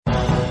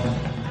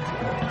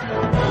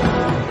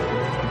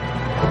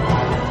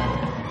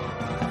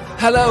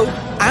Hello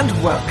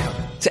and welcome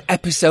to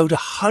episode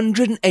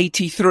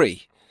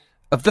 183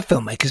 of the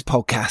Filmmakers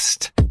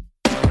Podcast.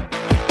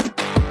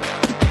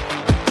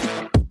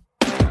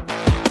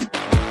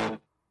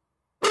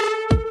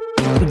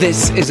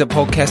 This is a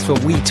podcast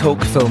where we talk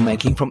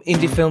filmmaking, from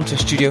indie film to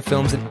studio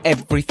films and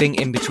everything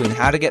in between.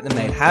 How to get them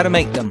made, how to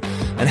make them,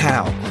 and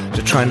how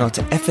to try not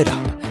to F it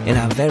up, in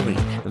our very,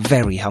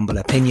 very humble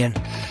opinion.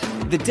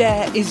 The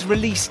Dare is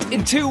released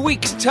in 2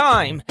 weeks'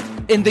 time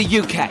in the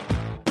UK.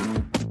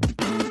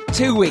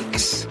 2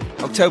 weeks.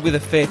 October the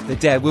 5th, The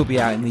Dare will be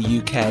out in the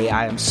UK.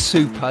 I am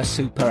super,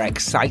 super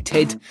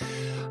excited.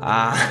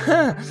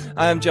 I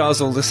am Giles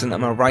Alderson.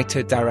 I'm a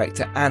writer,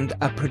 director, and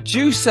a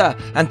producer.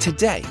 And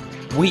today,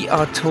 we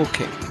are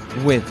talking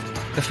with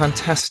the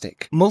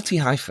fantastic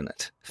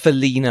multi-hyphenate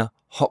Faleena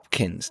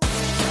Hopkins.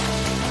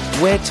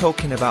 We're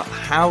talking about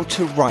how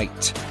to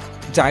write,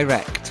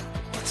 direct,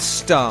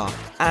 star,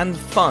 and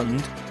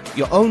fund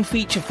your own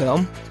feature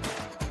film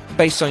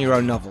based on your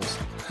own novels.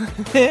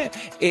 It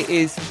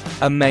is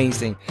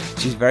amazing.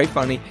 She's very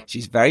funny,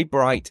 she's very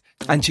bright,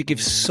 and she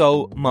gives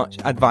so much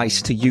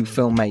advice to you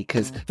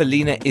filmmakers.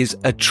 Faleena is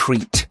a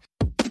treat.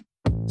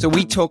 So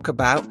we talk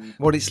about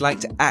what it's like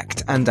to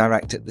act and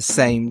direct at the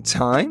same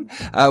time.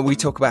 We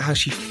talk about how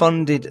she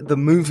funded the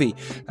movie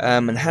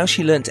and how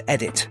she learned to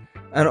edit.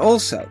 And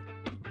also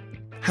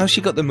how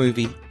she got the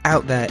movie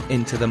out there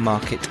into the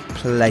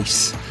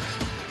marketplace.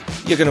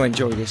 You're going to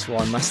enjoy this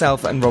one.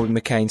 Myself and Robbie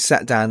McKane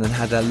sat down and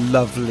had a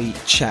lovely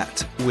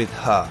chat with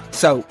her.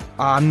 So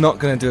I'm not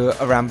going to do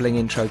a rambling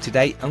intro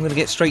today. I'm going to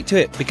get straight to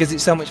it because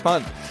it's so much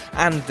fun.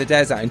 And the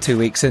Dare's out in 2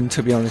 weeks, and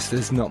to be honest,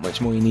 there's not much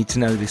more you need to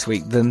know this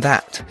week than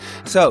that.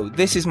 So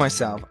this is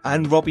myself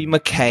and Robbie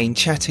McKane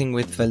chatting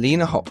with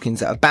Faleena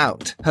Hopkins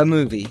about her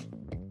movie,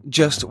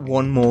 Just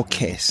One More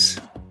Kiss,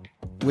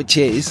 which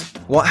is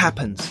what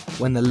happens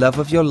when the love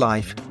of your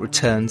life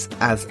returns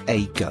as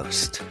a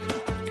ghost.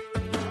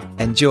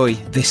 Enjoy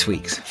this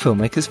week's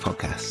Filmmakers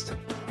Podcast.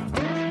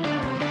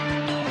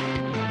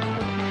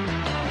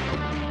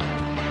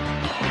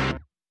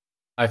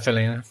 Hi,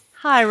 Faleena.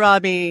 Hi,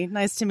 Robbie.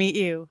 Nice to meet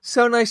you.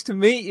 So nice to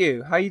meet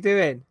you. How you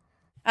doing?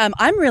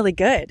 I'm really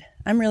good.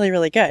 I'm really,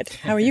 really good.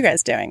 How are you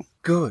guys doing?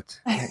 Good.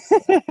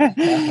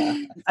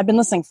 I've been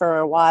listening for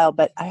a while,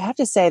 but I have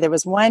to say there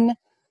was one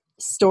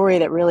story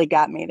that really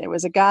got me. There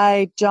was a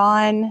guy,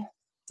 John...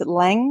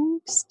 Langdridge.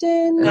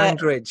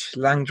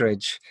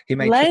 He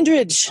made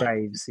Langdridge.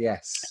 Graves,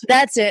 yes.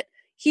 That's it.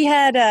 He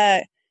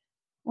had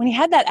when he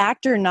had that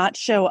actor not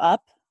show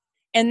up,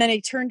 and then he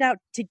turned out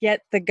to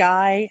get the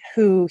guy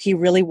who he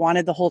really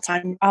wanted the whole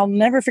time. I'll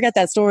never forget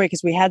that story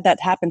because we had that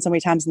happen so many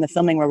times in the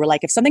filming where we're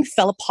like, if something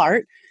fell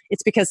apart,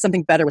 it's because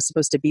something better was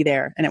supposed to be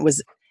there, and it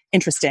was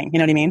interesting. You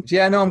know what I mean?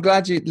 Yeah, no, I'm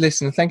glad you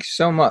listened. Thank you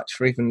so much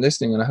for even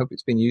listening, and I hope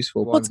it's been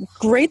useful. Well, it's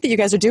great that you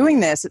guys are doing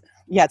this.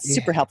 Yeah, it's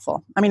super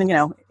helpful. I mean,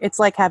 it's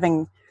like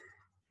having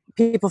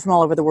people from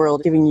all over the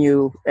world giving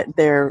you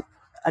their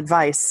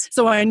advice.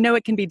 So I know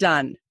it can be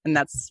done, and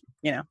that's,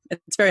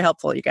 it's very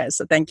helpful, you guys.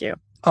 So thank you.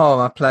 Oh,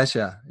 my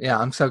pleasure. Yeah,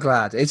 I'm so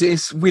glad.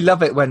 We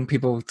love it when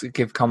people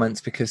give comments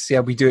because,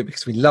 we do it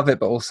because we love it,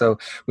 but also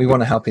we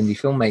want to help indie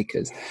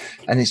filmmakers.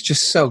 And it's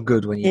just so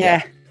good when you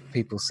get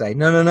people say,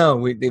 no,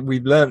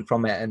 we've learned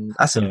from it, and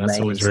that's amazing. That's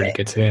always really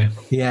good to hear.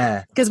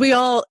 Yeah. Because we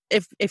all,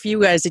 did you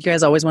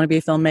guys always want to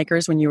be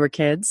filmmakers when you were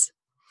kids?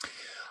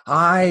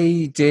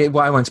 I did.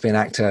 Well, I wanted to be an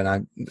actor,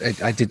 and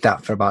I did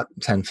that for about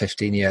 10,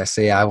 15 years.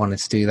 So I wanted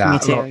to do that. Me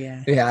too,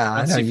 yeah. Yeah.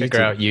 Once you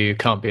figure out you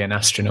can't be an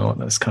astronaut,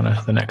 that's kind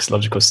of the next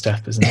logical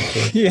step, isn't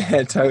it?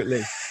 Yeah,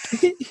 totally.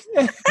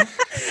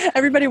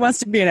 Everybody wants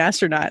to be an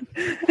astronaut.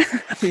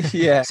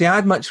 Yeah. See,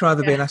 I'd much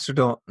rather be an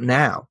astronaut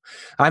now.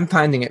 I'm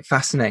finding it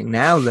fascinating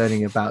now,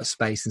 learning about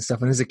space and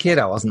stuff. And as a kid,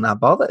 I wasn't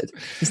that bothered.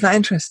 Isn't that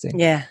interesting?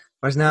 Yeah.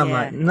 Whereas now I'm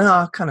like, no,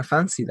 I kind of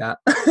fancy that.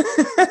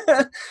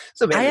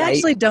 It's a bit late.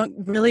 Actually don't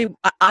really,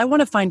 I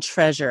want to find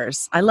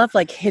treasures. I love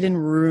like hidden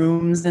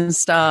rooms and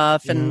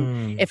stuff.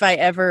 And if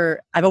I've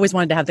always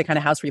wanted to have the kind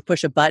of house where you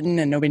push a button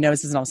and nobody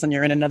notices and all of a sudden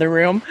you're in another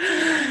room.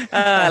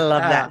 I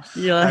love that.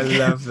 I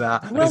love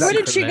that. Well, where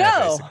did she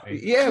go?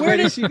 Yeah, where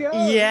did she go?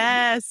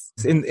 Yes.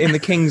 In The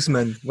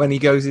Kingsman, when he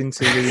goes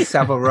into the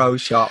Savile Row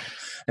shop.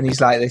 And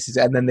he's like,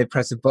 and then they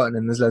press a button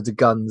and there's loads of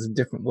guns and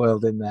different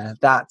world in there.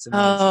 That's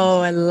amazing.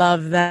 Oh, I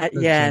love that.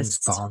 Yes.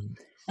 James Bond.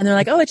 And they're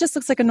like, oh, it just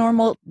looks like a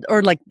normal,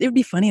 or like, it would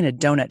be funny in a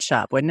donut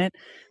shop, wouldn't it?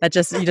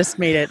 You just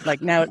made it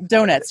like now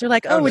donuts. They're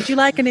like, oh, would you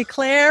like an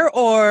eclair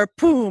or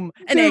boom,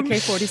 an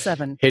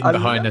AK-47? Hidden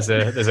behind, there's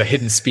a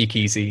hidden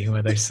speakeasy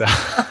where they sell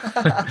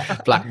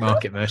black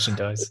market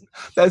merchandise.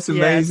 That's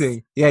amazing.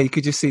 Yes. Yeah, you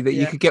could just see that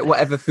you could get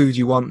whatever food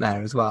you want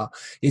there as well.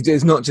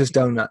 It's not just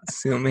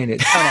donuts. You know what I mean?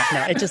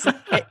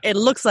 No. It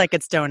looks like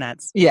it's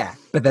donuts. Yeah,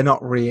 but they're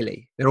not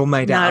really. They're all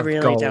made out of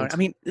gold. Not really donuts. I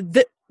mean,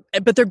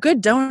 but they're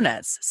good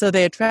donuts, so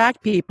they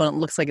attract people and it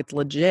looks like it's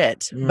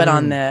legit, but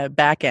on the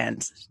back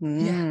end.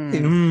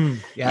 Yeah,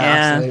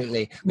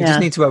 absolutely. We just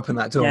need to open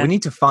that door. We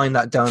need to find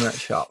that donut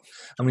shop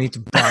and we need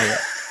to buy it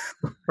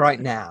right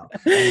now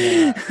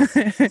and,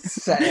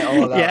 set it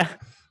all up.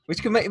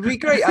 which could be a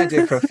great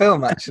idea for a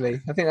film, actually.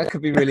 I think that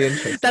could be really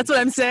interesting. That's what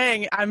I'm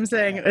saying. I'm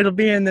saying it'll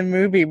be in the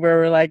movie where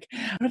we're like,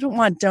 I don't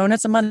want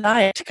donuts, I'm on a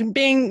diet.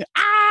 Bing,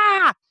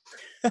 ah!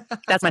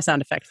 That's my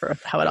sound effect for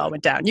how it all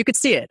went down. You could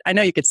see it. I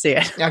know you could see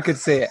it. I could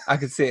see it.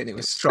 And it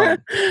was strong.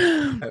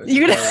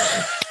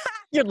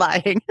 You're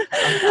lying.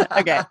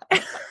 Okay.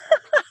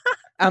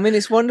 I mean,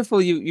 it's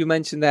wonderful you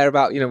mentioned there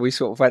about, we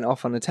sort of went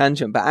off on a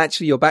tangent, but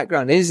actually your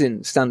background is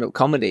in stand-up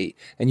comedy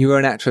and you were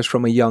an actress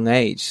from a young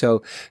age.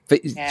 So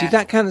did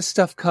that kind of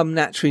stuff come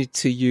naturally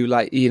to you?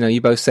 Like, you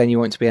both saying you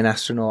want to be an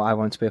astronaut, I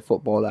want to be a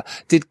footballer.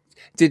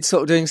 Did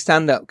sort of doing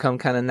stand-up come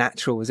kind of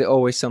natural? Was it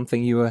always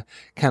something you were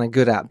kind of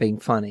good at, being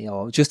funny,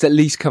 or just at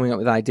least coming up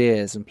with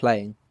ideas and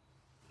playing?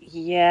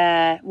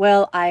 Yeah,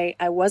 well, I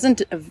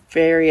wasn't a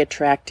very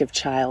attractive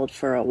child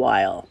for a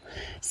while.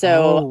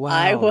 So wow.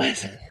 I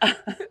was...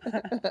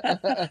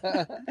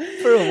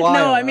 For a while,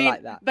 no, I mean,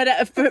 like that. But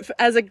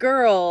as a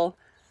girl,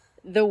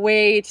 the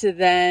way to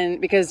then...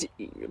 Because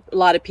a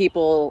lot of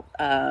people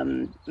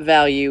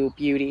value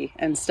beauty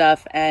and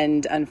stuff,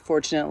 and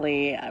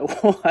unfortunately, I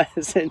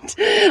wasn't.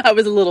 I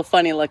was a little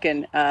funny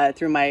looking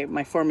through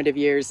my formative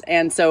years,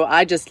 and so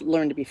I just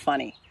learned to be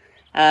funny.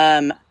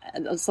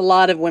 It's a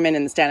lot of women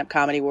in the stand-up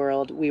comedy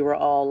world. We were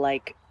all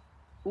like,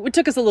 it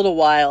took us a little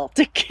while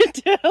to get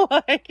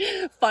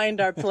to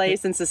find our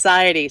place in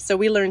society. So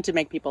we learned to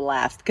make people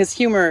laugh, because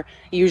humor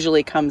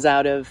usually comes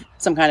out of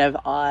some kind of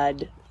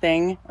odd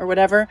thing or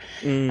whatever.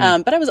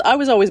 But I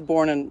was always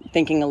born and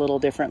thinking a little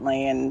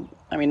differently. And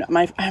I mean,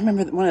 I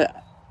remember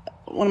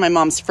one of my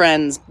mom's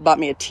friends bought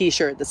me a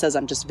T-shirt that says,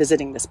 "I'm just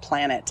visiting this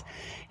planet."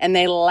 And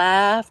they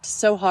laughed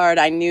so hard,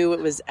 I knew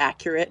it was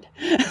accurate.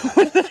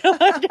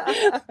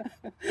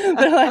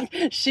 They're like,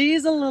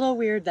 she's a little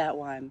weird, that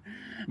one.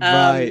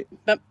 Right.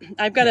 But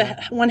I've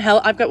got one hell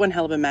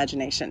of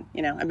imagination.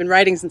 I've been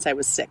writing since I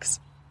was 6.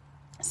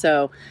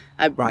 So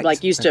I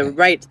used to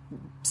write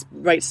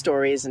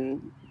stories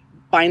and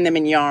bind them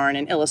in yarn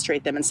and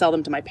illustrate them and sell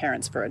them to my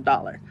parents for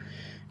 $1.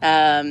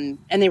 And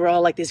they were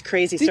all like these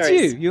crazy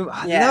stories. Did you?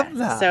 I love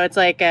that. So it's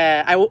like,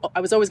 I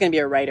was always going to be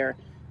a writer.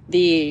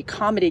 The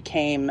comedy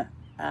came,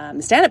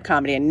 the stand-up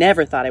comedy, I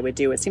never thought I would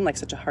do. It seemed like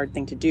such a hard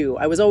thing to do.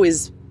 I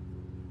always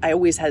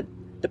had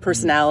the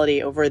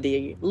personality over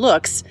the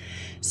looks.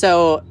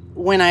 So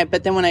when I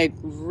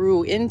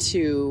grew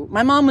into,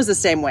 my mom was the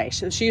same way.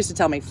 She used to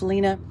tell me,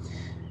 "Faleena,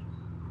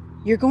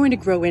 you're going to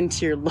grow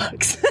into your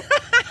looks."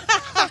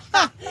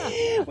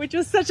 Which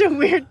was such a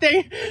weird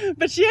thing.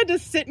 But she had to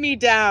sit me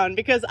down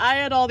because I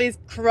had all these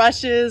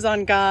crushes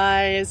on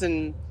guys,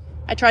 and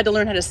I tried to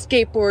learn how to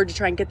skateboard to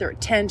try and get their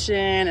attention.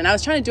 And I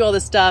was trying to do all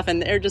this stuff,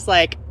 and they're just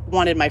like,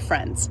 wanted my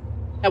friends.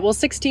 Well,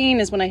 16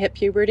 is when I hit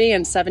puberty,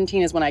 and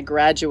 17 is when I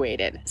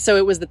graduated. So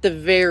it was at the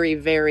very,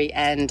 very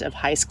end of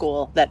high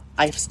school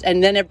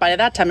and then by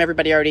that time,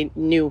 everybody already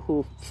knew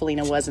who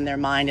Faleena was in their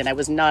mind, and I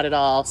was not at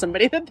all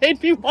somebody that they'd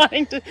be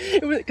wanting to,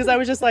 because I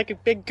was just like a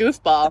big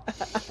goofball.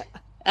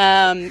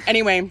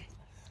 Anyway,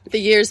 the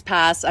years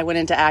passed. I went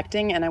into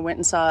acting, and I went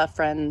and saw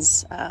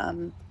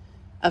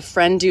a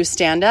friend do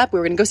stand-up. We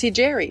were going to go see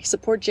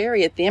support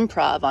Jerry at the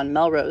Improv on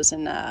Melrose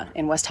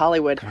in West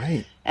Hollywood.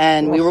 Great.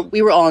 And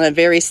we were all in a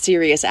very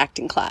serious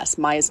acting class,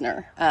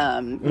 Meisner,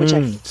 which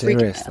I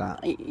serious that.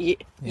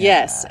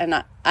 Yes, and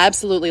I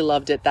absolutely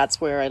loved it.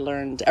 That's where I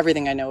learned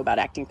everything I know about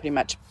acting, pretty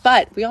much.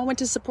 But we all went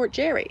to support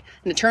Jerry,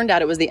 and it turned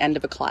out it was the end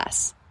of a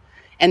class.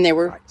 And there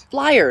were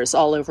flyers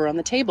all over on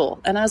the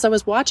table. And as I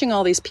was watching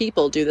all these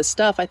people do this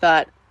stuff, I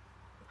thought,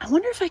 I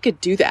wonder if I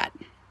could do that.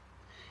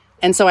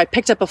 And so I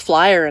picked up a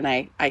flyer and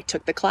I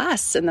took the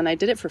class, and then I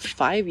did it for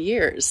 5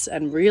 years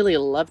and really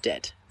loved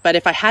it. But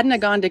if I hadn't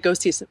gone to go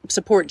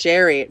support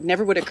Jerry, it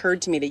never would have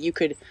occurred to me that you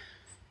could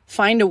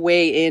find a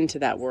way into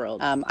that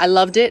world. I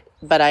loved it,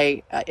 but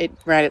it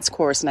ran its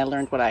course, and I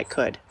learned what I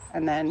could.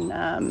 And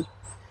then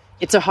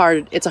it's a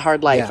hard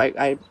life.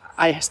 Yeah.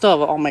 I still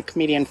have all my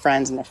comedian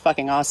friends, and they're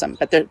fucking awesome,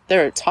 but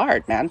it's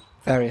hard, man.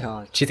 Very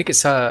hard. Do you think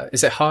is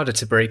it harder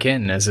to break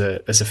in as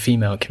a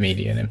female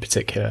comedian in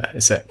particular?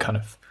 Was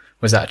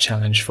that a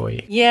challenge for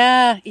you?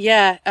 Yeah.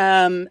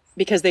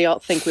 Because they all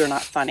think we're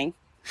not funny.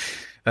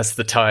 That's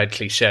the tired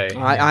cliche.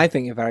 I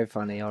think you're very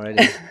funny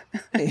already.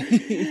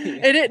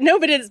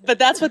 But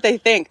that's what they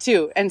think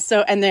too. And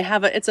they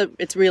have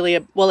it's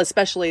really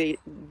especially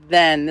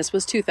then. This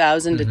was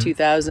 2000 to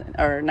 2000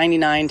 or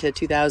 99 to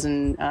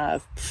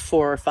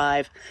 2004 or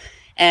 5,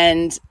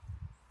 and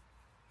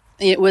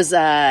it was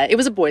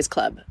a boys'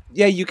 club.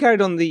 Yeah, you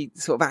carried on the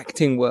sort of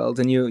acting world,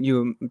 and you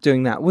were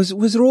doing that. Was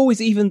there always,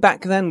 even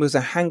back then, was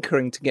a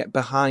hankering to get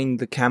behind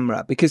the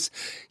camera? Because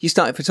you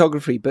started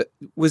photography, but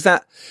was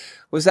that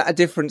a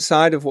different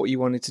side of what you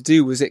wanted to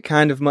do? Was it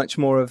kind of much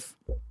more of,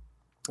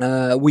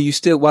 were you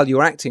still, while you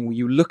were acting, were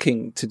you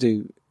looking to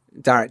do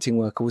directing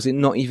work, or was it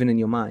not even in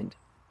your mind?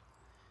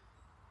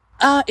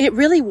 It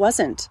really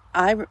wasn't.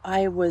 I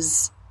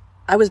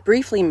was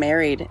briefly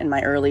married in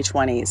my early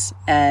 20s,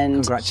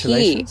 and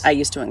congratulations. I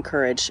used to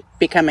encourage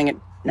becoming a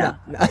no.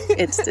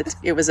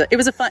 It was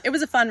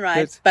a fun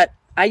ride, good. But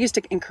I used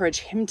to encourage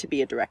him to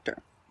be a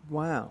director.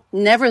 Wow.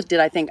 Never did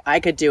I think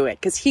I could do it,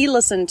 because he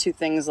listened to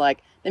things like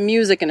the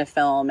music in a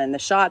film and the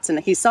shots, and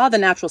he saw the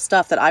natural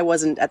stuff that I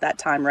wasn't at that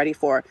time ready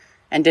for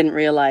and didn't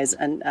realize,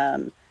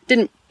 and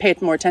didn't pay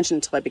more attention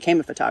until I became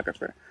a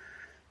photographer.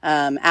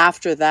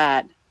 After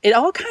that, it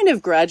all kind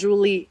of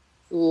gradually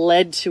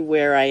led to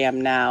where I am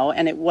now,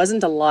 and it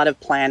wasn't a lot of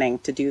planning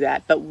to do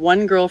that. But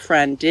one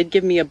girlfriend did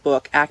give me a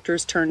book,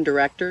 Actors Turned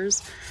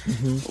Directors,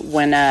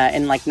 when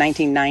in like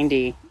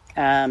 1990,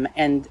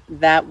 and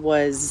that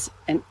was,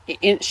 and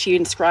she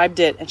inscribed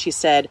it, and she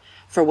said,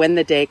 "For when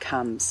the day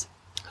comes,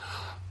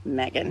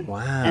 Megan."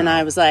 Wow. And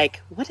I was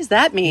like, what does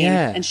that mean?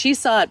 Yeah. And she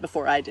saw it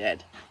before I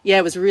did. Yeah,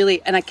 it was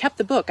really, and I kept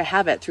the book. I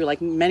have it through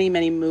like many,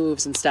 many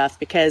moves and stuff,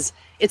 because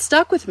it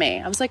stuck with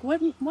me. I was like,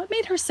 what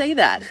made her say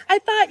that? I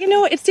thought,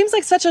 it seems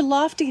like such a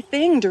lofty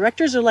thing.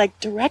 Directors are like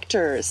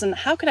directors, and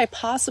how could I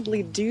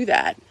possibly do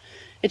that?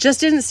 It just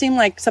didn't seem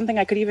like something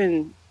I could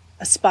even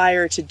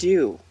aspire to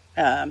do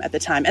at the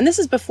time. And this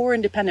is before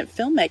independent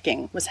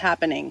filmmaking was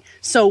happening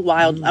so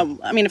wild.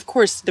 I mean, of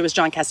course, there was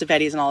John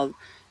Cassavetes and all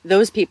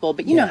those people,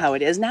 but you know how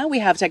it is. Now we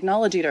have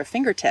technology at our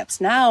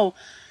fingertips. Now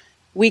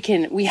we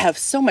have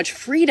so much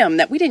freedom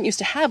that we didn't used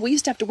to have. We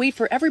used to have to wait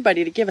for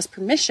everybody to give us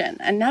permission,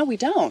 and now we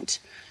don't.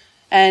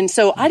 And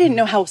so I didn't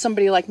know how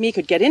somebody like me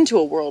could get into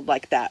a world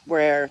like that,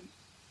 where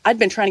I'd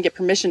been trying to get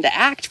permission to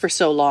act for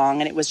so long,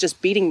 and it was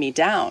just beating me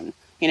down.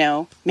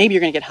 Maybe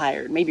you're going to get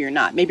hired, maybe you're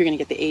not, maybe you're going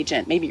to get the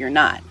agent, maybe you're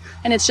not.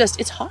 And it's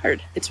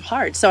hard. It's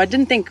hard. So I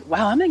didn't think,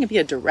 wow, I'm going to be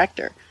a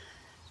director.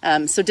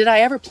 So did I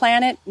ever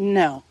plan it?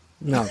 No.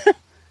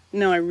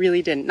 No, I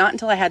really didn't. Not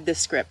until I had this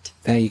script.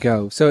 There you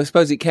go. So I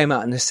suppose it came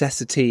out of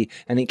necessity,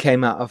 and it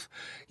came out of,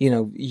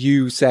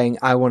 you saying,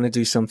 I want to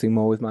do something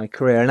more with my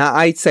career. And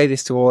I'd say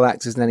this to all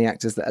actors and any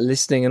actors that are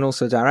listening, and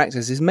also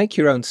directors, is make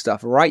your own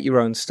stuff, write your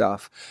own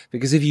stuff.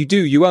 Because if you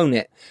do, you own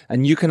it,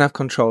 and you can have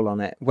control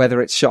on it,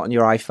 whether it's shot on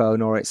your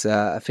iPhone or it's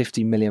a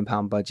 £50 million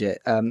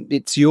budget.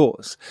 It's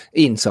yours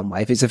in some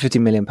way. If it's a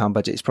 £50 million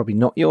budget, it's probably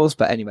not yours.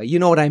 But anyway, you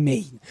know what I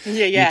mean.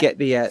 Yeah. You get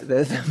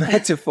the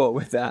metaphor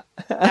with that.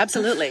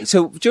 Absolutely.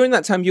 So during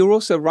that time, you were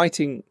also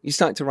you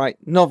started to write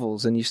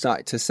novels, and you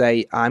started to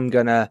say, I'm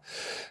going to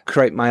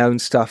create my own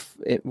stuff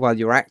while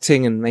you're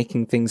acting and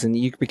making things. And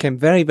you became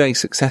very, very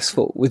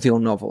successful with your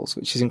novels,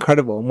 which is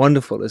incredible and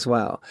wonderful as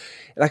well.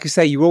 Like I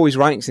say, you were always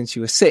writing since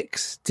you were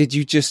 6. Did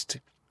you just,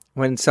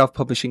 when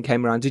self-publishing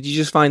came around, did you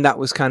just find that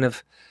was kind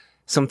of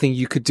something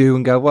you could do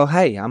and go, well,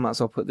 hey, I might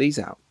as well put these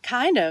out?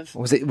 Kind of.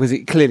 Or was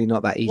it clearly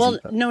not that easy? Well,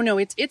 no,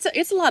 it's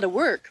a lot of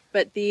work,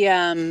 but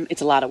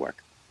it's a lot of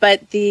work.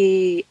 But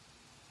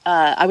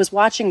I was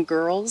watching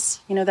Girls,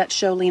 that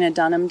show Lena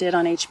Dunham did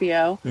on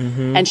HBO,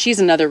 and she's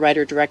another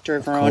writer-director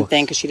of her own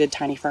thing, because she did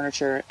Tiny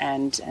Furniture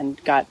and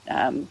got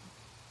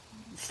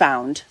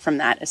found from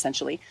that,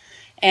 essentially.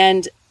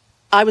 And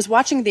I was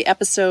watching the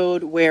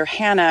episode where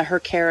Hannah, her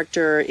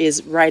character,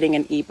 is writing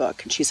an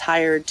ebook, and she's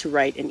hired to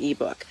write an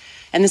ebook.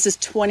 And this is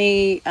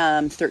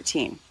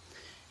 2013.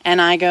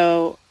 And I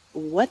go,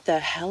 what the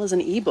hell is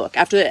an ebook?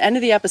 After the end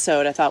of the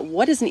episode, I thought,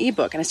 what is an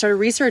ebook? And I started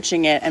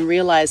researching it and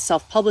realized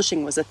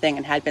self-publishing was a thing,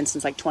 and had been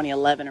since like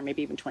 2011 or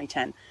maybe even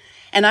 2010.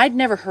 And I'd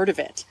never heard of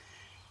it.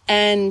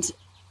 And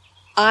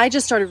I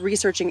just started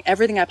researching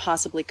everything I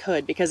possibly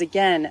could, because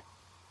again,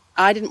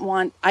 I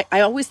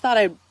always thought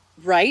I'd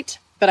write,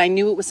 but I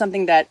knew it was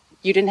something that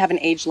you didn't have an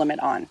age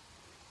limit on,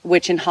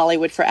 which in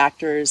Hollywood for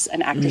actors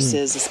and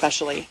actresses,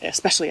 especially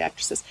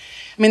actresses.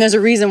 I mean, there's a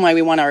reason why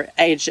we want our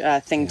age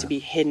thing to be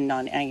hidden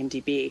on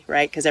IMDb,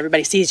 right? Because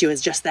everybody sees you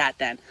as just that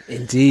then.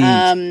 Indeed.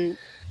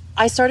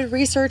 I started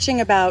researching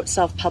about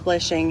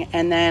self-publishing,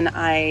 and then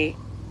I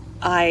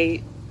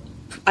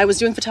was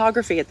doing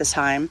photography at this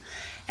time,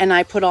 and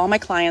I put all my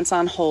clients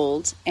on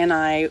hold, and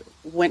I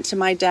went to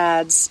my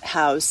dad's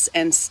house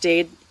and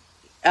stayed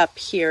up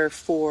here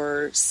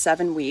for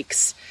 7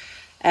 weeks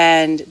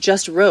and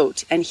just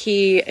wrote. And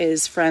he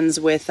is friends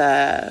with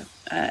an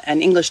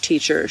English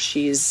teacher.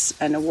 She's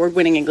an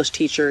award-winning English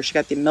teacher. She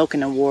got the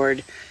Milken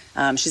Award.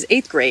 She's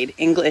 8th grade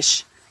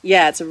English.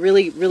 Yeah, it's a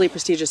really, really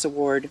prestigious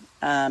award.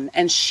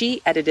 And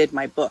she edited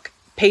my book,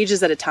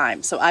 pages at a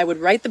time. So I would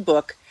write the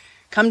book,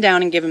 come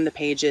down and give them the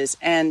pages,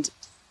 and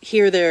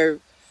hear their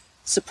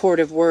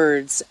supportive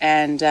words.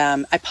 And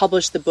I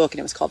published the book, and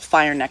it was called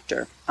Fire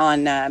Nectar,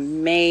 on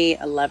May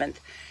 11th.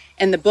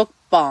 And the book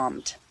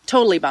bombed,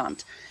 totally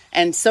bombed.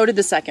 And so did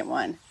the second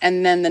one.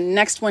 And then the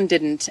next one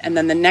didn't. And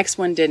then the next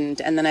one didn't.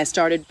 And then I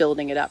started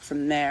building it up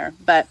from there.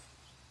 But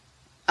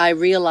I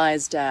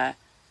realized that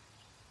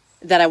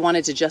I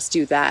wanted to just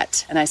do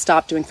that. And I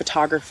stopped doing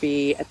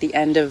photography at the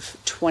end of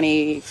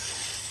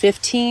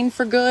 2015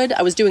 for good.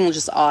 I was doing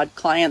just odd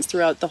clients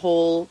throughout the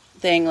whole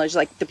thing,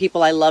 like the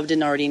people I loved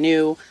and already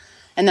knew.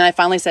 And then I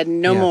finally said,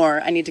 no more.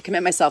 I need to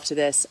commit myself to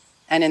this.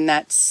 And in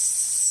that,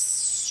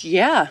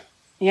 yeah.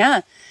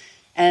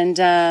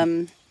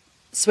 And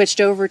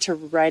switched over to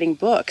writing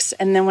books.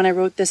 And then when I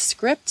wrote this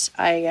script,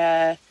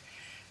 I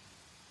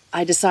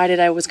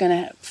decided I was going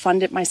to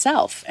fund it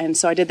myself. And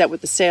so I did that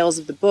with the sales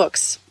of the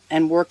books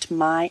and worked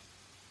my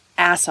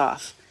ass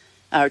off,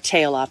 or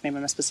tail off, maybe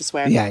I'm not supposed to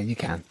swear. Yeah, you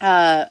can.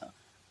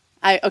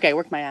 I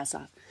worked my ass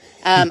off.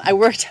 I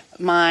worked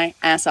my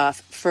ass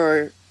off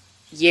for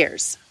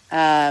years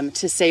to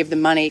save the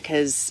money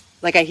because,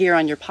 like I hear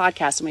on your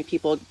podcast, so many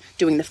people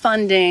doing the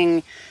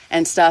funding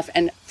and stuff.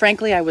 And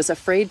frankly, I was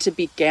afraid to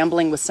be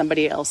gambling with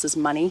somebody else's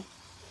money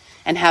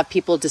and have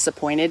people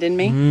disappointed in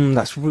me.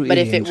 That's really But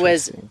if it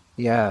was,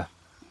 yeah.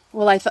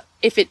 well, I thought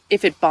if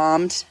it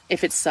bombed,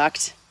 if it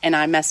sucked, and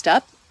I messed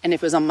up, and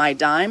if it was on my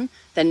dime,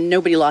 then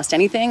nobody lost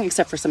anything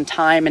except for some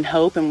time and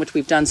hope, and which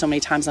we've done so many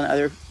times on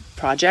other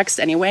projects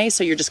anyway.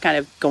 So you're just kind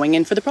of going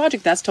in for the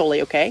project. That's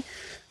totally okay.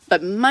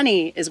 But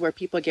money is where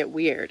people get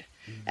weird.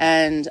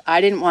 And I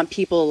didn't want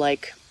people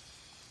like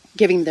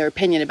giving their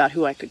opinion about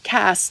who I could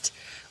cast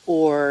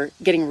or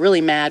getting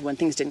really mad when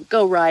things didn't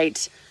go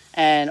right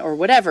or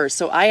whatever.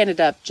 So I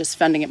ended up just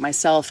funding it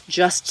myself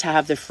just to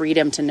have the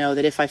freedom to know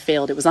that if I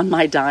failed, it was on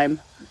my dime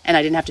and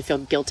I didn't have to feel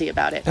guilty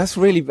about it. I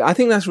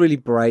think that's really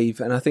brave,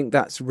 and I think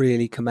that's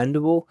really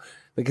commendable,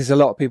 because a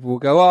lot of people will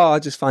go, oh,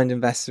 I'll just find an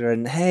investor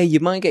and hey, you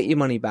might get your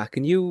money back.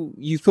 And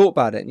you thought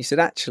about it and you said,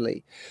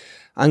 actually,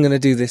 I'm going to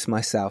do this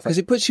myself, because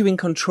it puts you in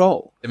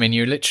control. I mean,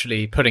 you're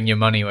literally putting your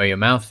money where your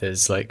mouth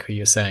is. Like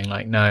you're saying,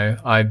 like, no,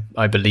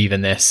 I believe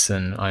in this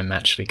and I'm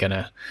actually going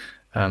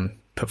to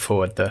put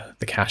forward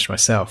the cash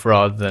myself,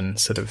 rather than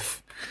sort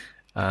of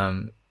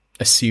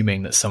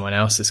assuming that someone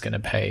else is going to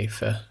pay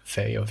for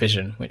your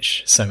vision,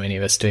 which so many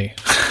of us do.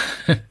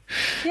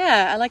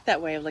 Yeah, I like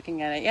that way of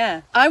looking at it.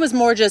 Yeah. I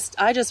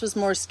just was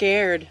more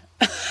scared.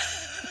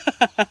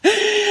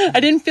 I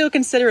didn't feel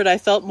considerate. I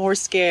felt more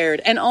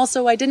scared. And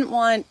also I've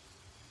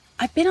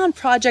been on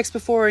projects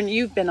before, and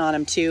you've been on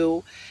them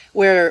too,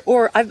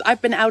 or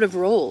I've been out of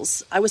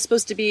roles. I was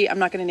supposed to be, I'm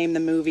not going to name the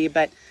movie,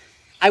 but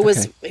it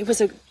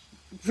was a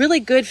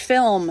really good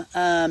film.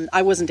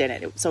 I wasn't in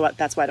it, so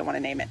that's why I don't want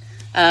to name it.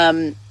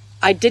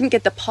 I didn't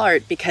get the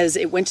part because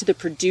it went to the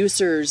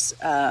producer's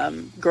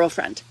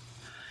girlfriend,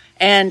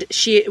 and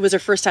it was her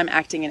first time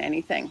acting in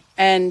anything.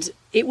 And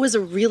it was a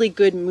really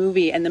good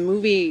movie, and the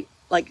movie,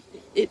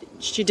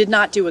 she did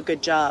not do a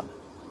good job,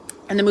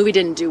 and the movie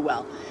didn't do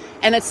well.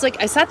 And it's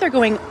like, I sat there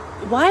going,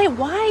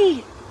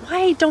 why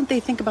don't they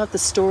think about the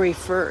story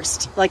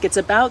first? Like, it's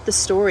about the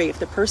story. If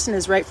the person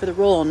is right for the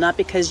role, not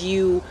because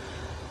you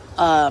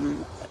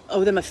owe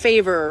them a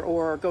favor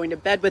or going to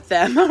bed with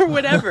them or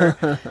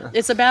whatever.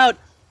 It's about,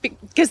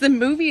 because the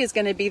movie is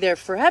going to be there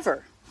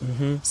forever.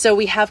 Mm-hmm. So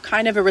we have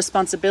kind of a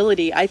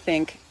responsibility, I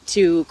think,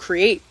 to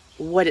create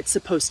what it's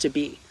supposed to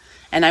be.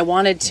 And I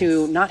wanted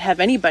to not have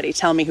anybody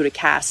tell me who to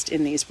cast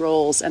in these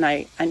roles. And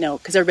I know,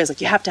 because everybody's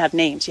like, you have to have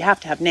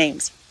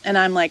names. And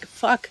I'm like,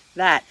 fuck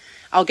that.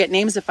 I'll get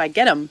names if I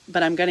get them,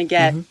 but I'm going to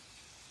get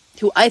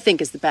who I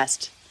think is the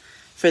best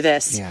for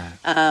this. Yeah.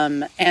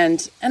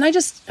 And I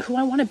just, who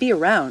I want to be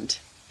around,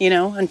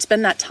 and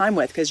spend that time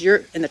with, because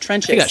you're in the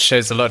trenches. I think that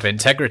shows a lot of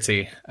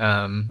integrity.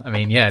 I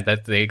mean, yeah,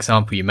 the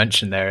example you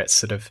mentioned there, it's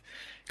sort of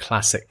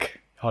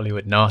classic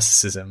Hollywood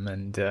narcissism,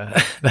 and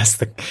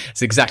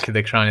it's exactly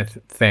the kind of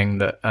thing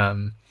that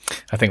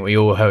I think we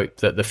all hope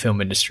that the film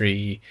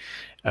industry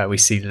we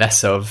see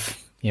less of,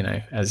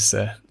 as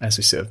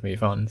we sort of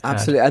move on.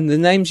 Absolutely. And the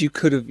names you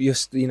could have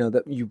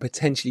that you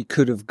potentially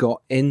could have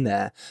got in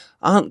there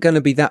aren't going to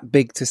be that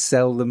big to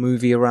sell the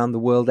movie around the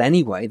world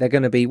anyway. They're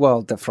going to be,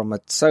 they're from a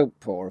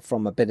soap or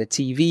from a bit of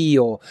TV,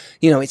 or,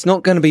 it's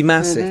not going to be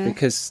massive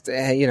because,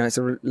 it's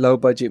a low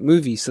budget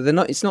movie. So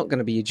it's not going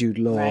to be a Jude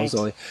Law's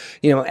or,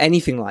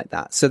 anything like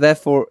that. So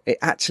therefore,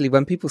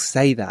 when people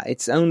say that,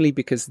 it's only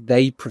because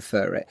they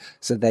prefer it.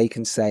 So they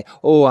can say,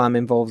 oh, I'm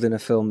involved in a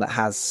film that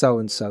has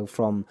so-and-so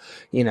from,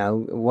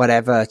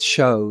 whatever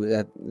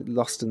show,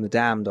 Lost and the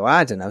Damned, or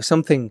I don't know,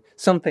 something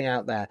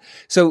out there.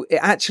 So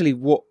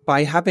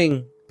by having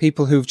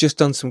people who've just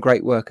done some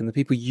great work and the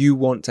people you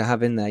want to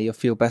have in there, you'll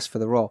feel best for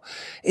the role.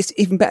 It's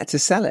even better to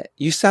sell it.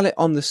 You sell it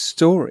on the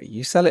story.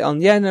 You sell it on,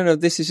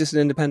 this is just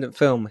an independent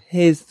film.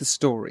 Here's the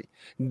story.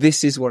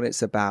 This is what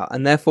it's about.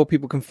 And therefore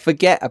people can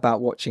forget about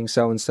watching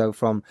so-and-so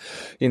from,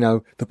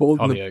 The Bold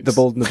and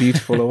the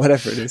Beautiful or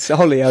whatever it is,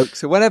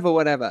 Hollyoaks or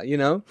whatever,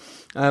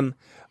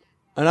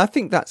 and I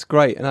think that's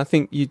great. And I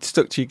think you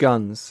stuck to your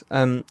guns.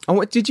 And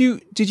what did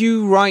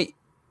you write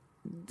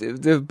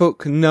the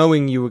book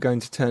knowing you were going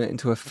to turn it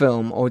into a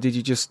film, or did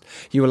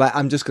you were like,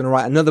 I'm just going to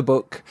write another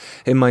book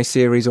in my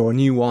series or a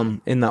new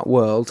one in that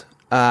world,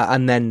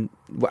 and then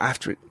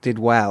after it did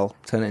well,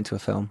 turn it into a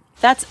film?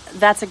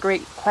 That's a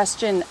great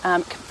question.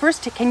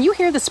 First, can you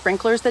hear the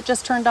sprinklers that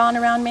just turned on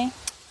around me?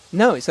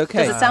 No, it's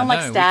okay. Does it sound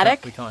like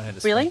static? We can't hear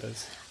the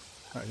sprinklers.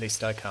 Really? Or at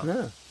least I can't.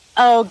 No.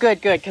 Oh,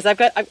 good. Because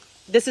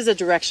this is a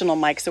directional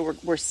mic, so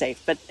we're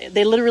safe. But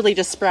they literally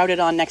just sprouted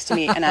on next to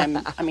me,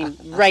 and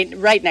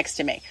right next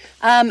to me.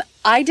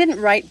 I didn't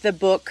write the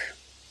book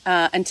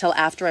until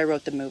after I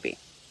wrote the movie.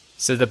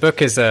 So the book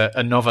is a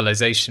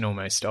novelization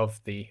almost of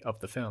the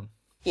film.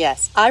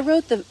 Yes, I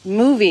wrote the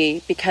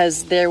movie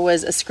because there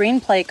was a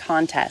screenplay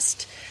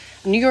contest.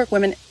 New York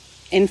Women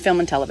in Film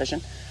and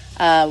Television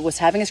was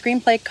having a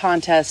screenplay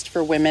contest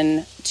for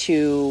women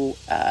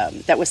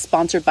that was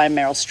sponsored by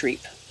Meryl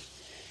Streep,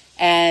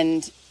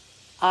 and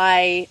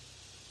I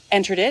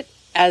entered it,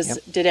 as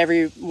did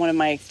every one of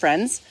my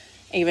friends,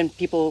 even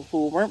people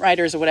who weren't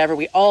writers or whatever.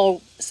 We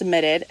all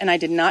submitted, and I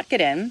did not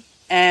get in.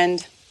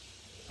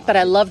 But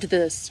I loved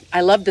this.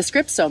 I loved the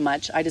script so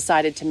much, I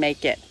decided to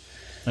make it.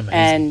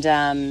 Amazing.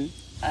 And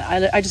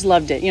I just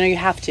loved it. You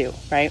have to,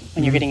 right,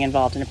 when you're getting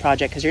involved in a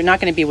project, because you're not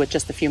going to be with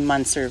just the few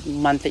months or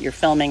month that you're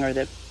filming or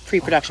the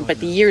pre-production, but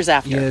the years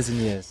after. Years and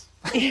years.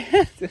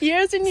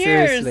 Years and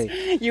years.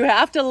 Seriously. You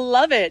have to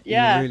love it.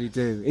 Yeah. You really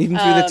do. Even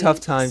through the tough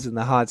times and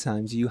the hard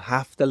times, you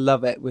have to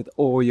love it with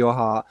all your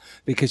heart,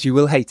 because you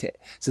will hate it.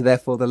 So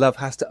therefore the love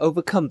has to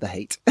overcome the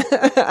hate.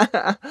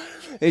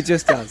 It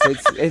just does.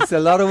 It's a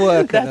lot of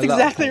work. That's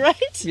exactly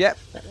right. Yep.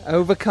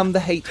 Overcome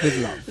the hate with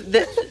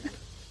love.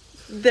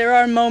 There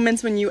are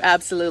moments when you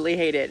absolutely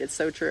hate it. It's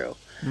so true.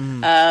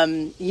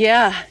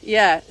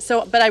 Yeah.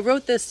 So, but I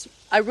wrote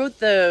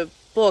the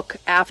book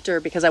after,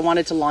 because I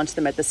wanted to launch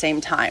them at the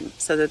same time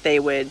so that they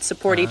would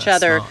support each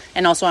other. Smart.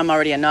 And also I'm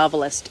already a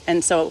novelist.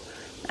 And so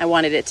I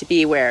wanted it to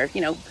be where,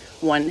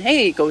 one,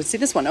 hey, go see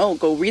this one. Oh,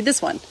 go read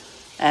this one.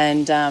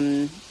 And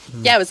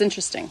it was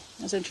interesting.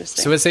 So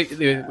was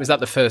that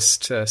the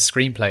first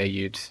screenplay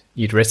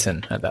you'd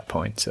written at that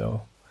point,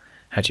 or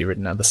had you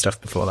written other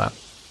stuff before that?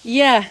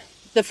 Yeah.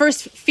 The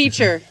first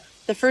feature,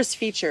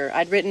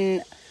 I'd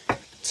written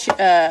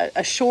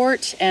a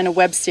short and a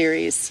web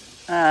series.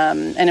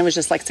 And it was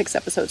just like 6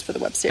 episodes for the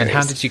web series. And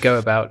how did you go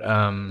about,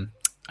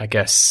 I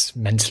guess,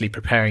 mentally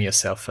preparing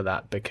yourself for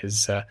that?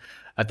 Because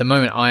at the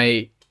moment,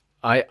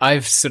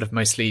 I've sort of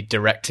mostly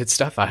directed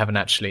stuff. I haven't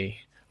actually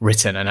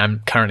written, and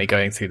I'm currently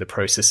going through the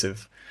process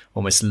of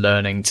almost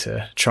learning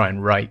to try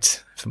and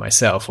write for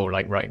myself, or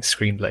like writing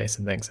screenplays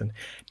and things. And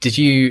did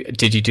you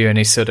do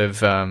any sort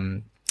of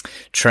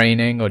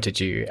training, or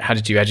how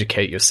did you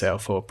educate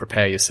yourself or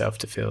prepare yourself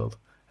to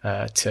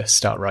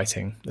start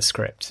writing the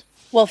script?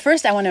 Well,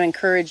 first, I want to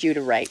encourage you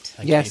to write.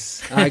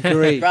 Yes, I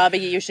agree. Robbie,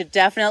 you should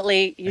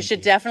definitely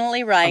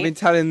write. I've been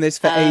telling this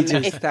for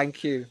ages.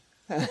 Thank you.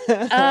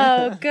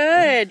 Oh,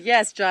 good.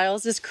 Yes,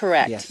 Giles is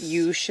correct. Yes.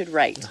 You should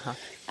write.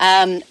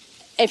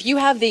 If you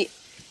have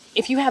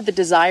the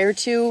desire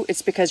to,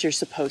 it's because you're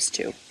supposed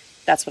to.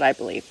 That's what I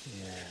believe.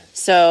 Yeah.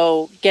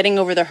 So getting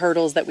over the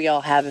hurdles that we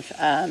all have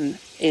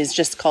is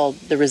just called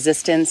the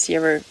resistance. You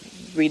ever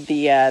read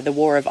the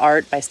War of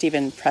Art by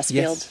Stephen Pressfield?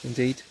 Yes,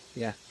 indeed.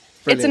 Yeah.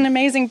 Brilliant. It's an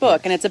amazing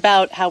book, and it's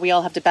about how we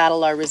all have to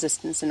battle our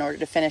resistance in order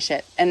to finish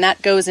it. And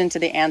that goes into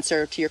the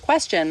answer to your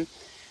question,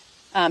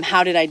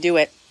 how did I do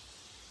it?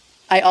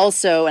 I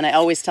also, and I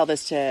always tell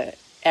this to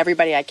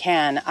everybody I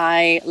can,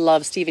 I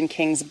love Stephen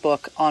King's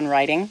book on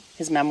writing,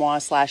 his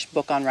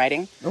memoir/book on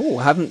writing. Oh,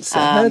 I haven't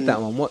heard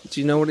that one. What do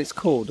you know what it's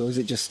called, or is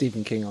it just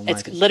Stephen King on writing?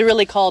 It's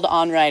literally called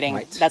On Writing.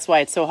 Right. That's why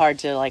it's so hard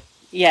to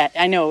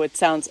I know it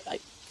sounds,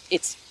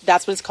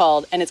 that's what it's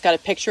called, and it's got a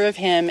picture of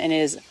him in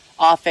his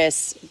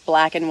office,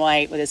 black and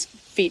white, with his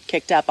feet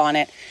kicked up on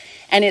it,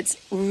 and it's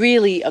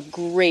really a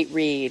great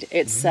read.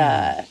 It's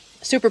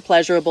super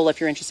pleasurable if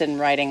you're interested in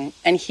writing.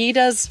 And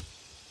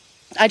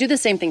I do the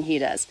same thing he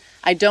does.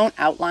 I don't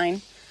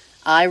outline.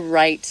 I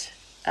write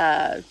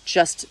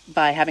just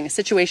by having a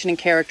situation and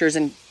characters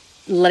and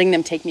letting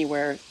them take me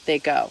where they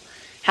go.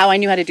 How I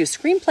knew how to do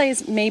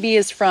screenplays maybe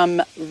is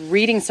from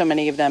reading so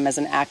many of them as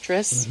an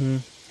actress,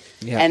 and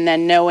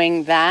then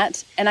knowing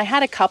that. And I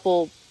had a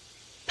couple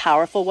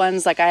powerful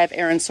ones. Like I have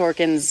Aaron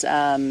Sorkin's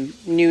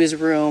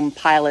Newsroom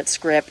pilot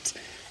script,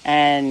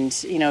 and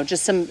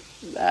just some.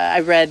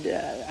 I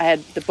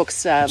had the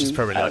books which is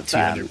probably like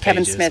 200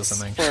 Kevin pages Smith's or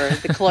something.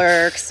 for The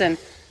Clerks, and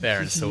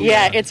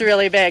it's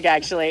really big.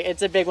 Actually,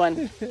 it's a big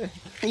one.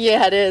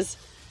 Yeah, it is.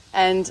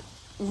 And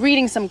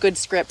reading some good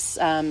scripts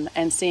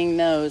and seeing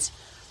those,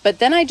 but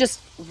then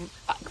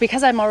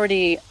because I'm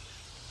already.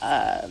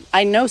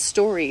 I know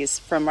stories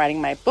from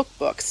writing my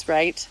books,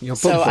 right? Your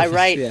book books, I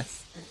write. Yes.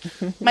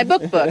 My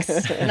book books,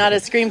 not a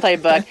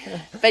screenplay book.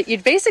 But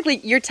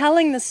you're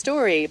telling the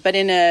story, but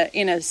in a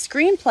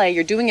screenplay,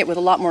 you're doing it with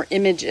a lot more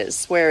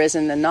images, whereas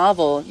in the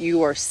novel,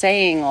 you are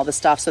saying all the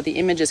stuff so the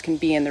images can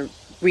be in the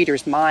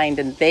reader's mind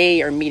and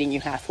they are meeting you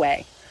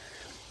halfway.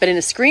 But in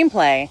a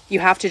screenplay, you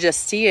have to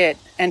just see it,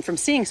 and from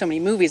seeing so many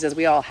movies as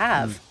we all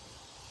have,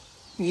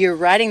 you're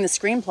writing the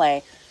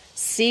screenplay,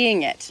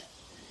 seeing it.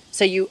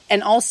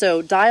 And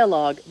also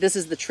dialogue, this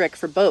is the trick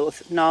for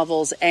both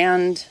novels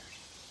and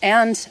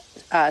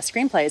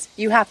screenplays,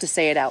 you have to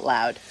say it out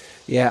loud.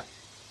 Yeah.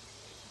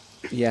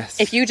 Yes.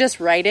 If you just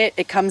write it,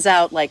 it comes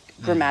out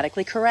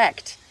grammatically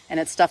correct. And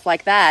it's stuff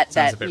like that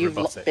you've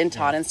been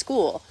taught in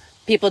school.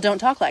 People don't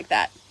talk like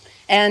that.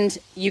 And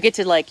you get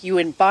to you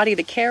embody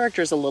the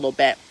characters a little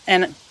bit.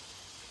 And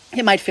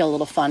it might feel a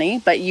little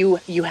funny, but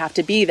you have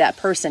to be that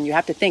person. You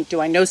have to think,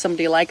 do I know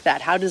somebody like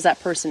that? How does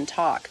that person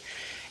talk?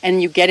 And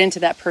you get into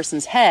that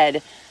person's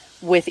head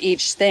with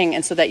each thing,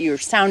 and so that you're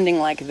sounding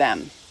like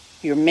them.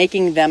 You're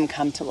making them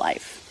come to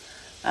life.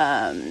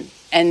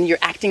 And you're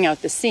acting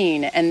out the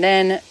scene. And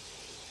then,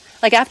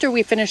 after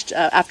I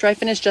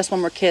finished Just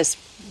One More Kiss,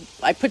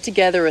 I put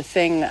together a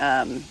thing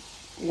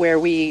where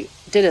we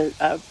did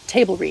a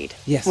table read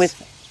with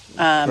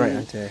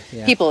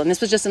people. And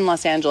this was just in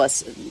Los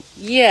Angeles.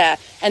 Yeah.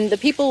 And the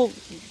people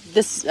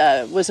this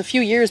was a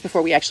few years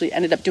before we actually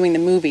ended up doing the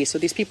movie. So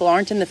these people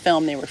aren't in the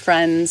film; they were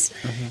friends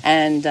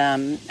and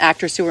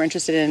actors who were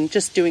interested in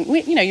just doing.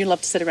 You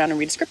love to sit around and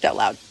read a script out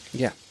loud.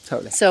 Yeah,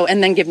 totally. So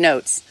and then give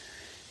notes,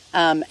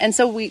 and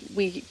so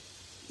you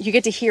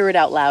get to hear it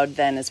out loud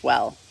then as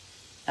well.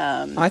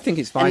 I think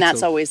it's vital.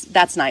 And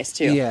that's nice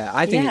too. Yeah,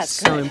 I think it's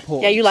so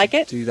important. Yeah, you like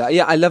it? To do that.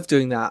 Yeah, I love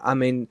doing that. I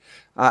mean,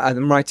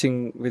 I'm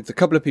writing with a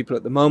couple of people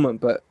at the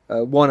moment, but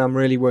one I'm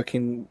really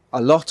working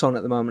a lot on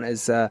at the moment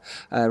is a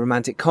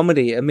romantic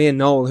comedy. Me and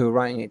Noel, who are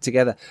writing it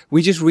together,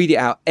 we just read it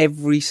out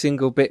every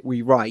single bit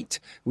we write.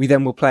 We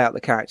then will play out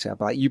the character.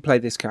 Like, you play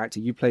this character,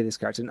 you play this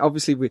character. And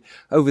obviously,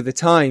 over the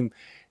time,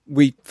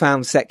 we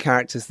found set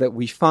characters that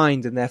we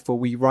find, and therefore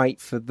we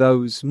write for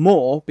those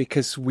more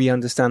because we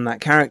understand that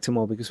character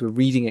more, because we're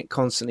reading it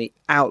constantly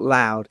out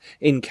loud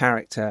in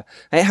character.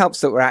 And it helps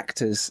that we're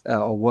actors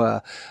or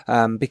were,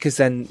 because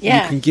then you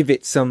can give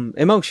it some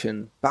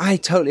emotion. But I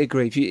totally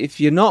agree. If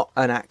you're not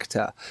an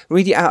actor,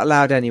 read it out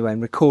loud anyway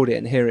and record it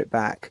and hear it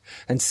back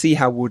and see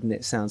how wooden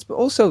it sounds. But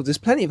also, there's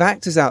plenty of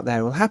actors out there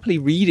who will happily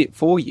read it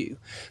for you,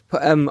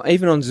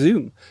 even on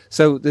Zoom.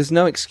 So there's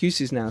no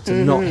excuses now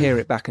to not hear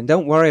it back, and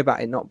don't worry about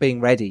it not being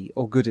ready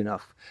or good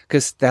enough,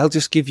 because they'll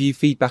just give you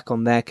feedback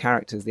on their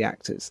characters, the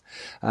actors,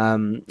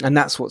 and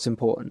that's what's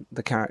important,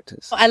 the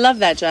characters. I love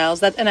that, Giles.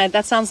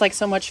 That sounds like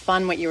so much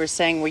fun, what you were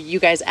saying, where you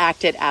guys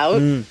act it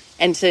out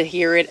and to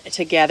hear it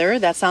together.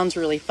 That sounds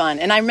really fun.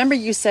 And I remember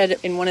you said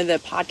in one of the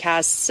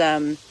podcasts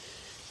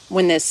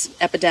when this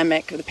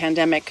epidemic, the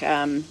pandemic,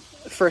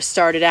 first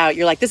started out,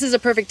 you're like, this is a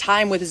perfect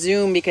time with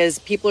Zoom because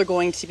people are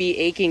going to be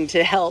aching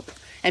to help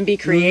and be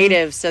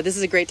creative. So this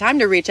is a great time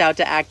to reach out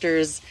to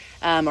actors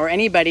or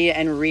anybody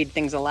and read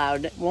things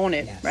aloud, won't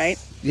it? Yes. Right?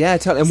 Yeah,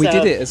 totally. And we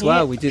did it as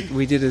well. We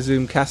did a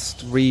Zoom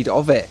cast read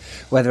of it.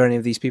 Whether any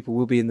of these people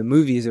will be in the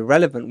movie is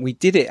irrelevant. We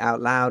did it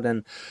out loud,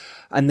 and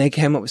they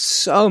came up with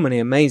so many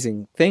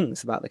amazing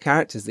things about the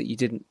characters that you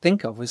didn't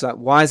think of. It was like,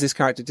 why has this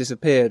character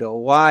disappeared?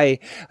 Or why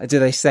do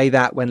they say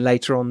that when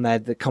later on they're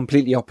the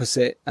completely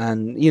opposite?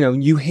 And,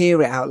 you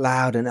hear it out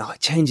loud and it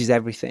changes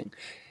everything.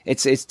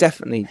 It's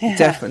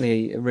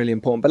definitely really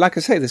important. But like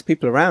I say, there's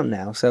people around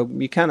now, so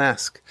you can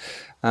ask.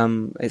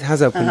 It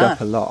has opened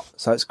up a lot,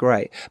 so it's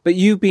great. But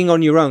you being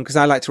on your own, because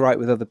I like to write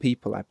with other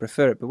people, I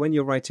prefer it. But when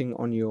you're writing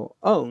on your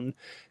own,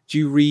 do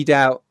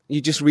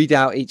you just read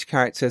out each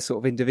character sort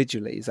of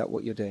individually? Is that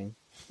what you're doing?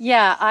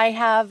 Yeah, I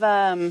have,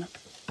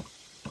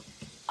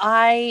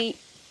 I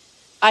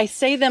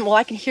say them,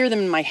 I can hear them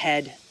in my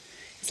head.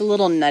 It's a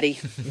little nutty.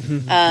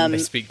 They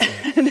speak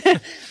to me.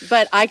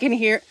 But I can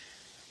hear...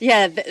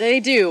 Yeah,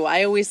 they do.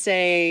 I always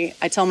say,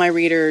 I tell my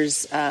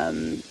readers,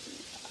 that's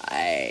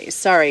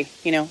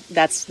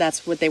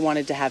what they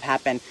wanted to have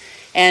happen.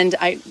 And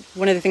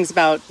one of the things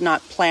about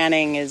not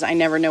planning is I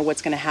never know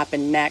what's going to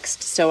happen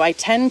next. So I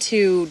tend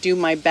to do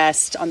my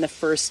best on the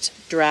first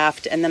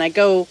draft, and then I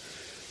go,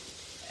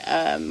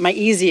 my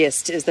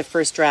easiest is the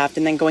first draft,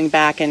 and then going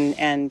back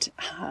and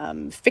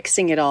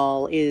fixing it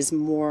all is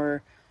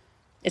more,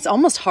 it's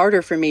almost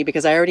harder for me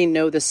because I already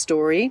know the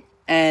story,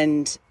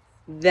 and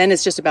then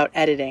it's just about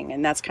editing,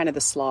 and that's kind of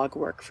the slog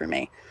work for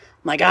me.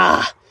 I'm like,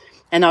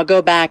 and I'll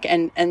go back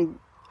and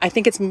I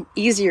think it's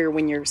easier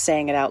when you're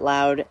saying it out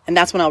loud, and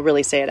that's when I'll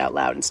really say it out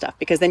loud and stuff,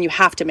 because then you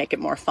have to make it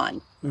more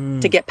fun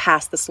to get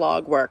past the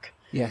slog work.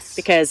 Yes.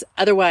 Because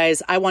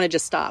otherwise I want to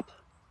just stop.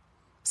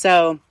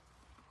 So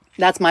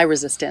that's my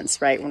resistance,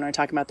 right? When we're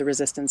talking about the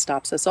resistance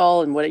stops us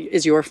all, and what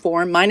is your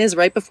form? Mine is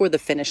right before the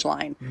finish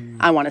line.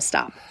 I want to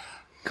stop.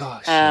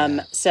 Gosh.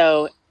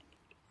 So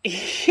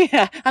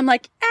yeah, I'm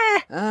like,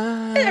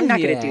 I'm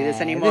not going to do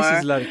this anymore. This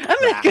is a load of crap.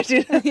 I'm not going to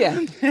do this. Yeah,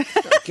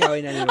 not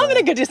going anywhere. I'm going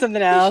to go do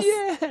something else.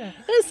 Yeah.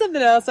 There's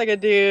something else I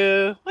could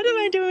do. What am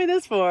I doing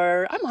this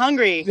for? I'm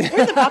hungry.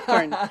 Where's the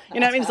popcorn? You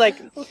know what I mean? It's like,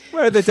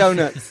 where are the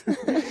donuts?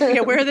 Yeah,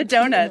 where are the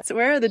donuts?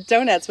 Where are the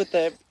donuts with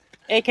the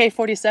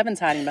AK-47s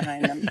hiding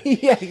behind them?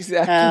 Yeah,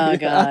 exactly. Oh,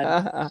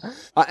 God.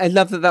 I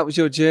love that was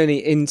your journey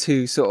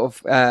into sort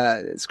of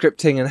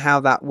scripting and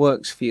how that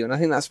works for you. And I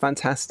think that's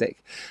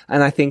fantastic.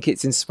 And I think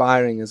it's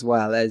inspiring as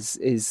well,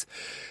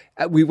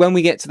 when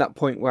we get to that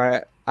point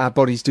where our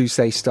bodies do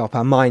say stop,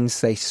 our minds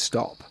say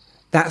stop.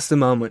 That's the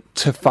moment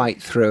to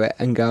fight through it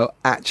and go,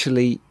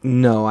 actually,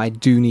 no, I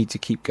do need to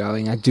keep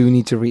going. I do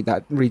need to read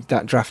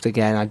that draft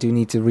again. I do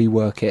need to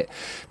rework it,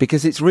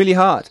 because it's really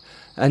hard.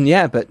 And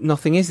yeah, but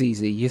nothing is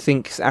easy. You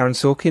think Aaron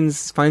Sorkin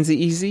finds it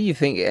easy? You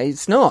think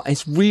it's not.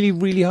 It's really,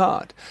 really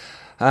hard.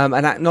 And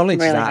acknowledge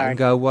really that hard. And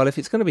go, well, if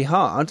it's going to be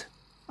hard,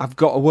 I've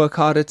got to work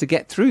harder to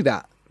get through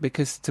that.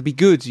 Because to be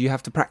good, you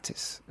have to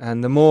practice.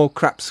 And the more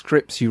crap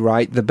scripts you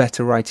write, the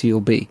better writer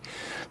you'll be.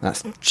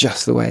 That's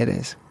just the way it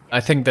is. I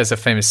think there's a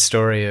famous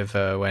story of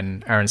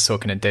when Aaron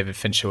Sorkin and David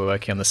Fincher were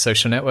working on The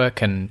Social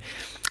Network, and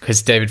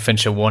because David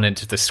Fincher wanted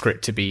the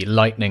script to be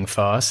lightning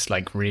fast,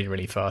 like really,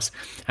 really fast,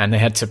 and they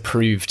had to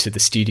prove to the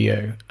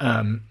studio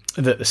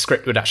that the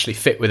script would actually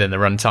fit within the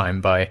runtime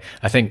by,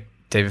 I think,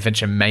 David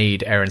Fincher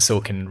made Aaron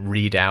Sorkin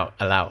read out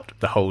aloud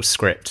the whole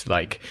script,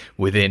 like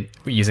within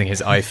using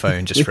his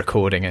iPhone, just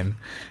recording him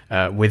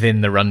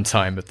within the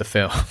runtime of the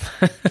film,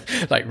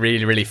 like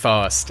really, really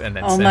fast, and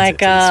then sent it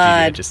to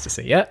the studio just to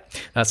see. Yeah,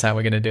 that's how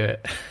we're going to do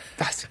it.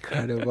 That's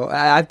incredible.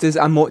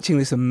 I'm watching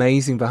this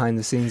amazing behind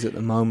the scenes at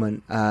the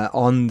moment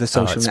on the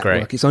social network.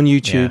 Great. It's on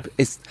YouTube. Yeah.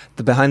 It's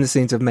the behind the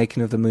scenes of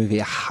making of the movie.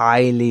 I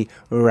highly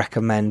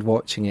recommend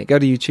watching it. Go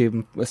to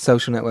YouTube,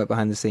 social network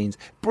behind the scenes.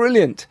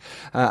 Brilliant.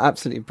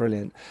 Absolutely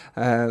brilliant.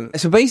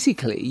 So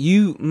basically,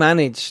 you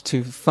managed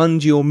to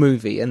fund your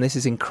movie, and this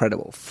is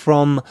incredible,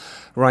 from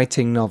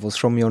writing novels,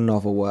 from your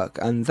novel work.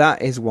 And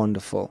that is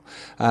wonderful.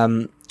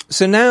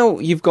 So now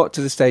you've got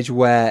to the stage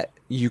where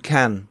you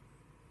can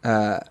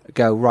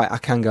go, right, I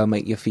can go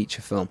make your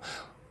feature film.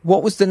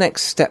 What was the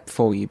next step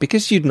for you?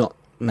 Because you'd not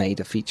made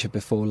a feature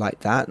before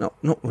like that. Not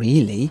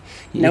really.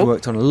 You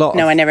worked on a lot of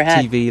I never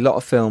had. TV, a lot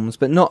of films,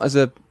 but not as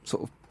a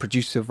sort of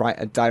producer,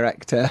 writer,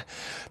 director,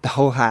 the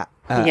whole hat,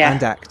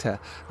 and actor.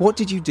 What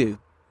did you do?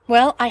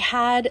 Well, I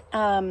had,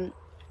 I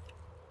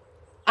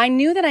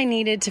knew that I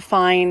needed to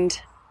find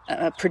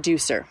a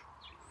producer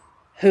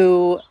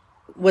who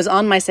was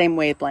on my same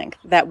wavelength,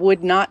 that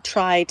would not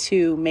try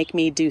to make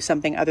me do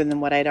something other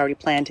than what I'd already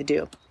planned to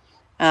do.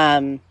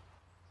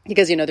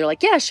 Because, they're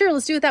like, yeah, sure,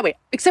 let's do it that way.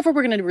 Except for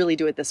we're going to really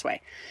do it this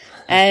way.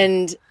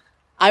 And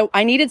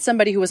I needed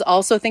somebody who was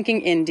also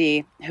thinking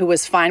indie, who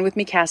was fine with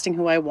me casting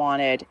who I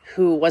wanted,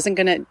 who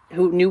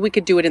who knew we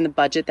could do it in the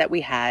budget that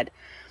we had.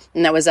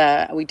 And that was,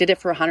 we did it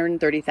for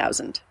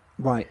 $130,000.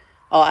 Right.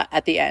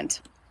 At the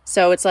end.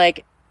 So it's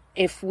like,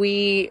 if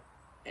we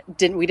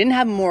didn't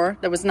have more,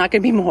 there was not going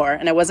to be more,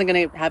 and I wasn't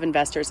going to have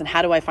investors, and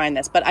how do I find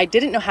this? But I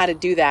didn't know how to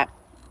do that,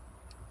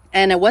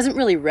 and I wasn't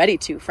really ready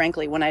to,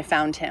 frankly, when I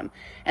found him.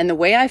 And the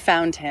way I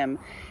found him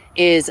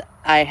is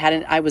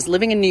I was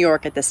living in New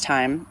York at this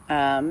time,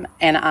 and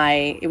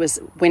it was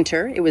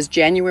winter. It was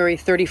January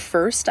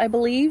 31st, I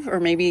believe, or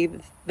maybe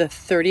the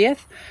 30th.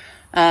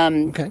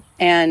 Okay.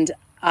 And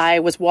I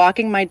was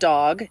walking my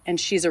dog, and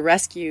she's a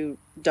rescue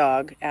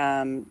dog,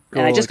 and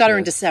I just got her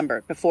in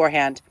December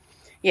beforehand.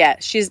 Yeah,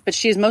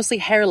 she's mostly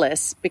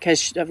hairless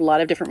because of a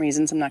lot of different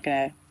reasons. I'm not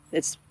gonna.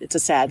 It's a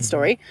sad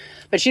story,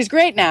 but she's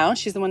great now.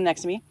 She's the one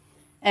next to me,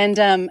 and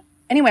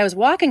anyway, I was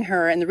walking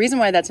her, and the reason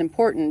why that's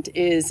important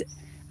is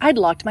I'd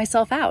locked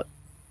myself out.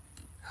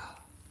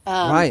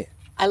 Right.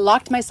 I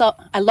locked myself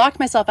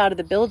out of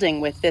the building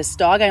with this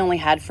dog I only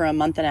had for a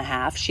month and a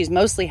half. She's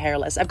mostly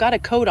hairless. I've got a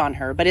coat on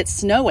her, but it's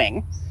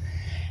snowing,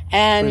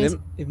 and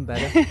brilliant. Even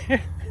better.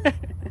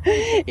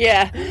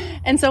 Yeah,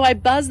 and so I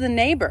buzzed the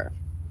neighbor.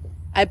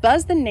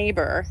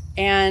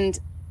 And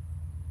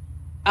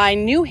I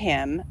knew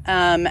him,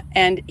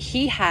 and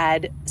he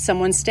had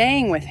someone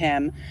staying with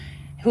him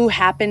who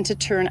happened to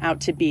turn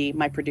out to be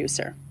my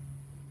producer.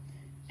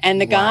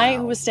 And the guy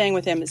who was staying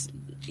with him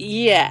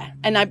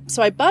and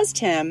so I buzzed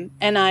him,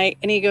 and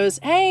he goes,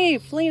 "Hey,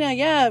 Faleena,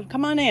 yeah,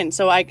 come on in."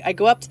 So I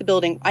go up to the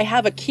building. I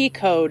have a key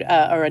code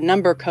or a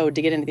number code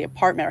to get into the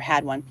apartment, or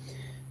had one.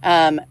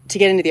 To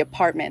get into the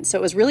apartment. So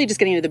it was really just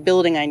getting into the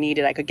building I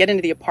needed. I could get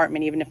into the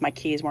apartment even if my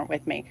keys weren't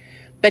with me.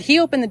 But he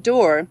opened the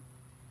door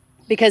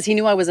because he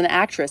knew I was an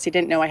actress. He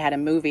didn't know I had a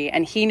movie.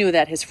 And he knew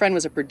that his friend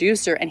was a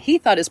producer. And he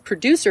thought his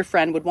producer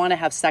friend would want to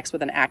have sex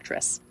with an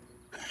actress.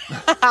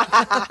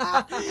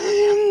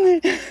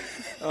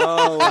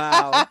 Oh,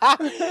 wow.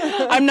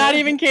 I'm not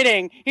even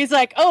kidding. He's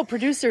like, oh,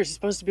 producers are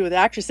supposed to be with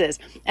actresses.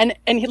 And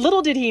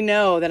little did he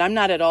know that I'm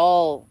not at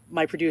all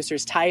my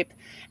producer's type.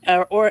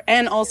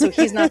 And also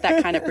he's not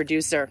that kind of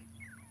producer.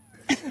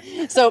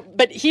 So,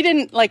 but he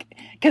didn't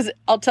because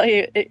I'll tell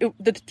you,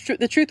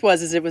 the truth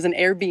was it was an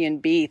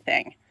Airbnb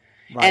thing.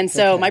 Right, and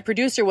so my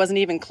producer wasn't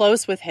even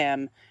close with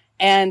him.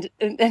 And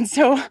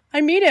so I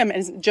meet him,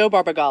 and Joe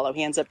Barbagallo,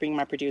 he ends up being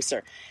my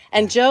producer.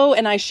 And Joe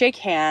and I shake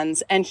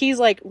hands, and he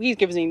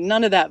gives me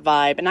none of that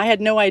vibe. And I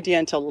had no idea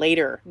until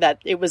later that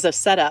it was a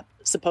setup,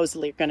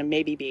 supposedly going to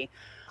maybe be.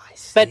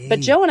 But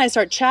Joe and I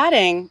start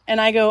chatting,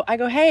 and I go,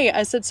 hey,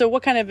 I said, so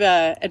what kind of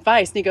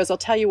advice? And he goes, I'll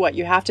tell you what,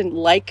 you have to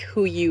like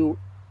who you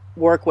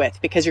work with,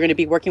 because you're going to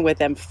be working with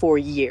them for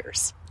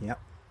years. Yep.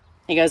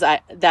 He goes,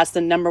 that's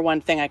the number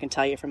one thing I can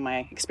tell you from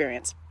my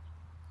experience.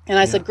 And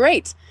I said,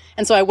 great.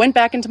 And so I went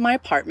back into my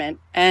apartment,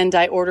 and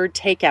I ordered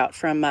takeout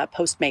from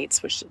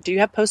Postmates. Do you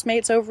have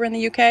Postmates over in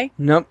the UK?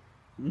 Nope.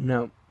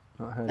 Not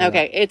heard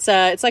okay, of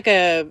that. It's like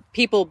a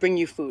people bring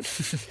you food.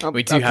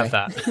 We do have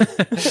that.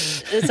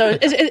 So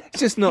it's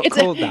just not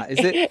called that, is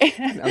it?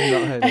 I've not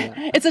heard of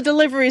that. It's a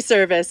delivery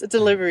service. It's a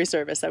delivery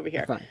service over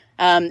here. Fine.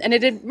 And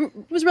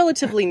it was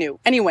relatively new.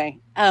 Anyway,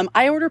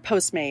 I order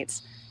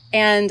Postmates,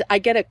 and I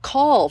get a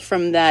call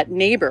from that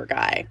neighbor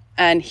guy,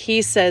 and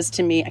he says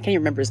to me, I can't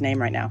even remember his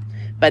name right now,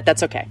 but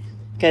that's okay.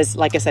 Because,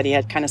 like I said, he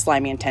had kind of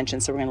slimy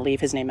intentions, so we're going to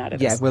leave his name out of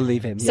this. Yeah, we'll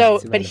leave him. So,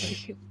 but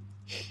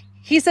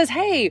he says,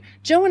 hey,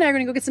 Joe and I are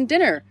going to go get some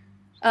dinner.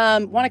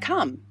 Want to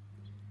come?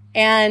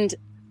 And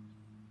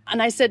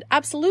I said,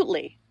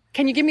 absolutely.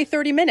 can you give me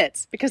 30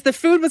 minutes? Because the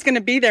food was going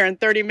to be there in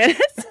 30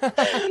 minutes.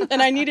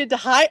 And I needed to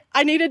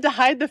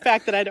hide the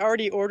fact that I'd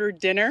already ordered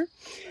dinner.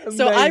 Amazing.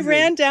 So I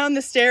ran down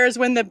the stairs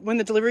when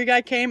the delivery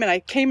guy came, and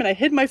I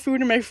hid my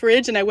food in my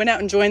fridge, and I went out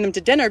and joined them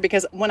to dinner,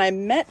 because when I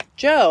met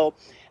Joe,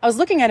 I was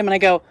looking at him and I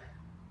go,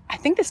 I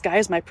think this guy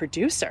is my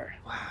producer.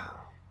 Wow.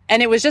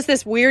 And it was just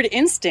this weird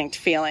instinct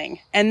feeling.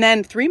 And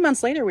then 3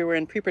 months later, we were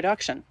in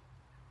pre-production.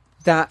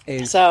 That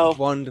is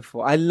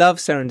wonderful. I love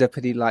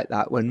serendipity like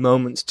that, when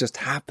moments just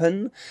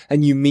happen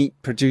and you meet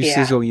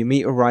producers or you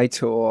meet a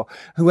writer or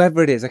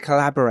whoever it is, a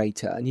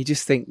collaborator, and you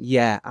just think,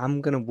 yeah, I'm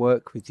going to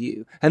work with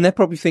you. And they're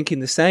probably thinking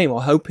the same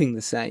or hoping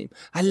the same.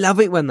 I love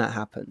it when that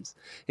happens.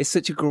 It's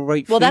such a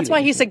great feeling. That's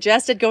why he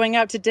suggested going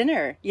out to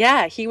dinner.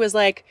 Yeah, he was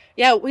like,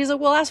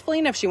 well, ask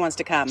Faleena if she wants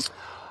to come.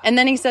 And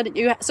then he said,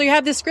 so you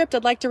have this script,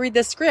 I'd like to read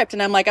this script.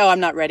 And I'm like,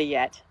 I'm not ready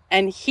yet.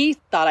 And he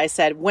thought I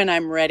said, when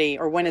I'm ready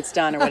or when it's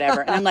done or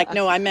whatever. And I'm like,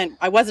 no, I meant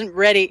I wasn't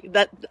ready.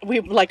 That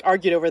we've like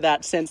argued over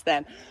that since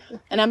then.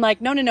 And I'm like,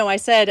 no. I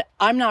said,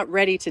 I'm not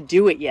ready to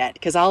do it yet,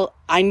 because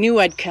I knew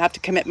I'd have to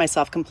commit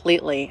myself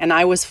completely. And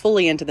I was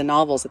fully into the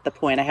novels at the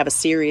point. I have a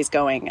series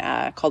going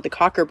called The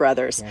Cocker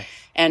Brothers. Yes.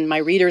 And my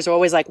readers are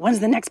always like, when's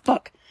the next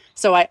book?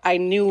 So I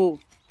knew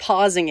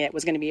pausing it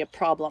was going to be a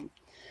problem.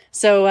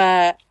 So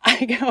I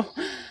go...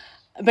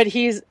 But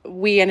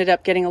we ended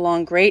up getting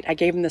along great. I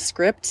gave him the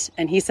script,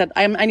 and he said,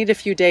 I need a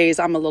few days.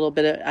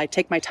 I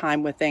take my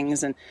time with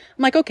things. And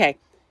I'm like, okay.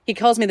 He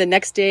calls me the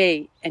next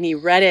day, and he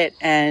read it,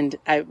 and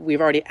we've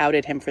already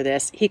outed him for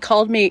this. He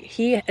called me.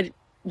 He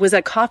was at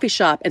a coffee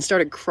shop and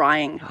started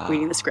crying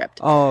reading the script.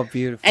 Oh,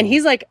 beautiful. And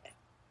he's like,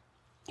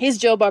 he's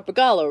Joe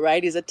Barbagallo,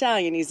 right? He's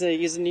Italian. He's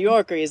a New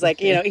Yorker. He's like,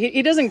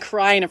 he doesn't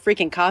cry in a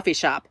freaking coffee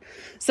shop.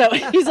 So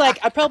he's like,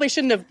 I probably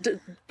shouldn't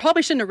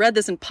have read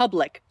this in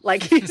public.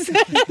 Like he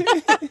said.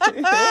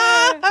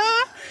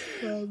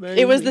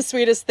 It was the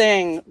sweetest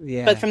thing.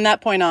 Yeah. But from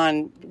that point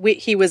on,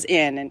 he was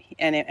in,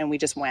 and we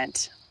just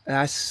went.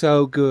 That's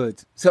so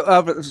good. So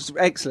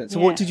excellent. So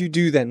what did you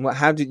do then?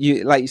 How did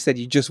you, like you said,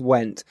 you just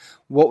went.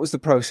 What was the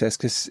process?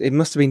 Because it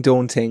must have been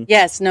daunting.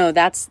 Yes. No.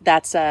 That's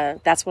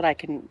what I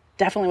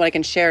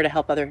can share to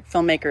help other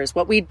filmmakers.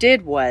 What we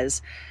did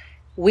was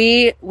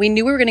we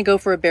knew we were going to go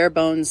for a bare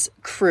bones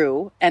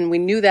crew, and we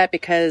knew that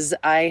because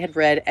I had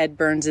read Ed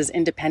Burns's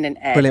Independent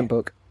Ed. Brilliant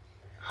book.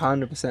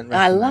 100% recommend.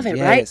 I love it,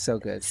 yeah, right? It's so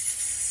good.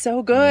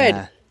 So good.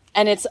 Yeah.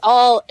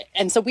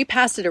 And so we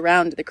passed it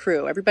around to the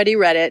crew. Everybody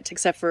read it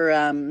except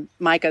for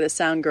Micah, the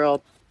sound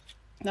girl.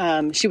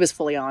 She was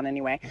fully on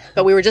anyway.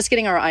 But we were just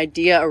getting our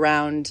idea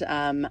around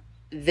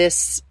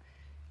this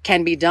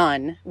can be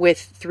done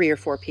with 3 or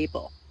 4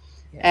 people.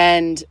 Yeah.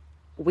 And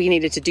we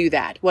needed to do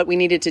that. What we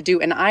needed to do,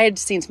 and I had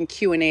seen some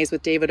Q&As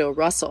with David O.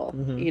 Russell,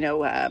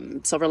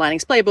 Silver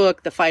Linings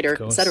Playbook, The Fighter,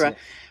 etc. Yeah.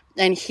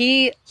 And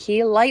he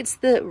lights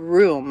the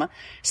room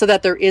so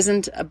that there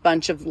isn't a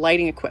bunch of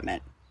lighting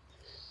equipment.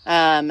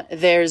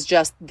 There's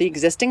just the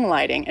existing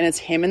lighting, and it's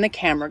him and the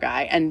camera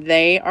guy, and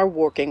they are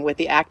working with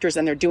the actors,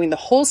 and they're doing the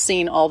whole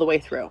scene all the way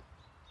through,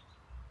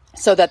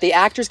 so that the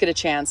actors get a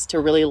chance to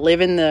really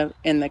live in their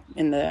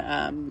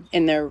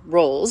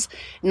roles,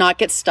 not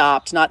get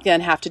stopped, not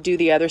then have to do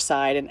the other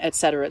side, and et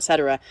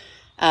cetera,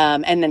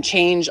 and then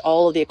change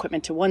all of the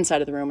equipment to one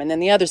side of the room and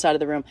then the other side of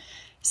the room.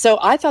 So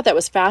I thought that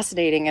was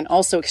fascinating and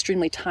also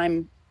extremely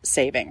time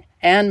saving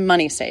and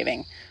money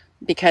saving.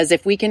 Because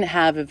if we can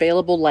have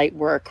available light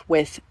work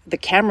with the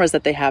cameras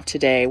that they have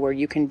today, where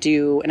you can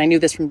do, and I knew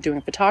this from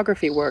doing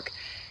photography work,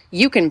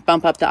 you can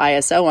bump up the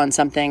ISO on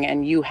something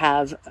and you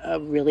have a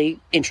really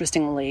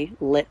interestingly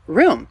lit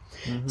room.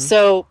 Mm-hmm.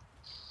 So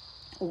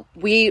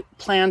we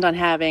planned on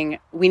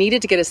we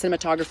needed to get a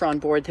cinematographer on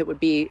board that would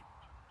be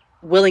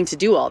willing to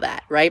do all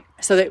that, right?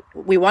 So that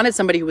we wanted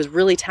somebody who was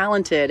really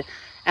talented,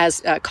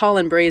 as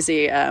Colin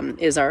Brazy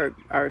is our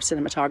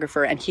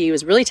cinematographer, and he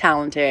was really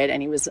talented,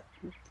 and he was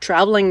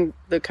traveling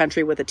the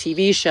country with a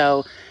TV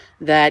show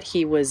that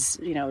he was,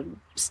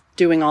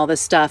 doing all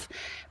this stuff.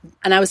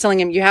 And I was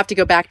telling him, you have to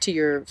go back to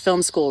your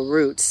film school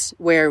roots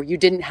where you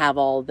didn't have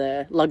all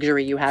the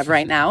luxury you have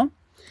right now.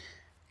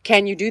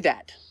 Can you do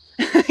that?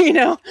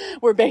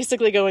 We're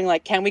basically going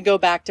like, can we go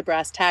back to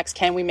brass tacks?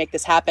 Can we make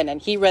this happen?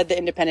 And he read the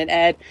Independent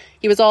Ed.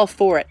 He was all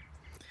for it.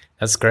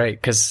 That's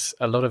great, because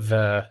a lot of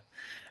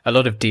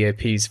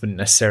DOPs wouldn't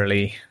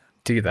necessarily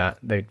do that.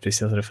 They'd be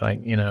sort of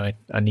like,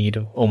 I need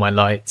all my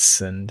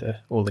lights and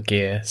all the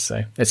gear.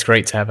 So it's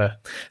great to have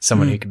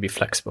someone who can be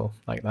flexible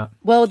like that.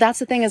 Well, that's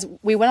the thing is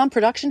we went on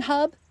Production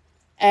Hub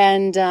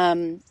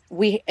and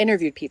we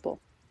interviewed people.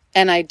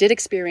 And I did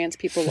experience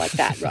people like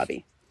that,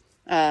 Robbie.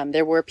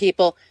 There were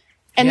people,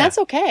 and that's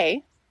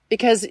okay,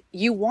 because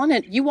you want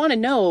to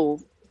know,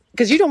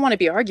 because you don't want to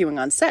be arguing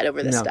on set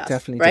over this stuff.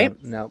 Definitely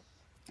right? Don't. No.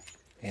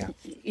 Yeah.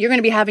 You're going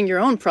to be having your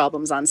own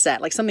problems on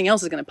set. Like something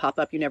else is going to pop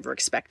up you never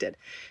expected.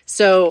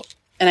 So,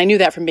 and I knew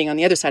that from being on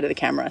the other side of the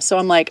camera. So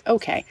I'm like,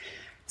 okay.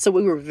 So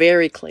we were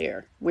very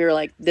clear. We were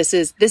like, this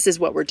is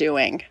what we're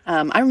doing.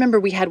 I remember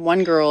we had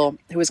one girl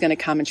who was going to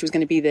come and she was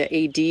going to be the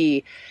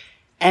AD.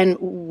 And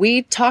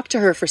we talked to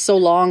her for so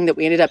long that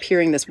we ended up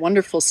hearing this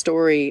wonderful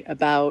story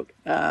about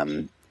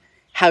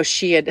how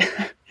she had.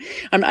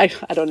 I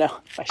don't know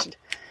if I should.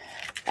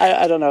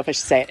 I don't know if I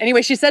should say it.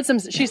 Anyway, she said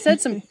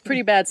some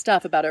pretty bad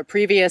stuff about her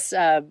previous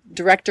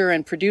director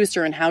and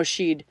producer and how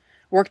she'd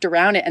worked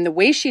around it, and the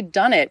way she'd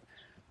done it,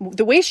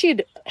 the way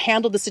she'd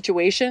handled the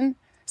situation,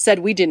 said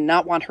we did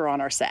not want her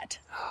on our set.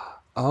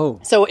 Oh,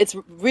 so it's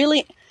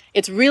really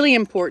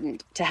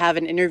important to have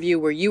an interview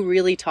where you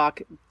really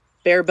talk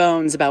bare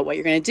bones about what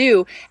you're going to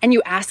do, and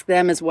you ask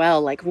them as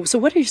well, like, so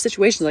what are your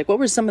situations like? What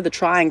were some of the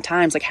trying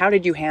times? Like, how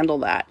did you handle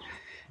that?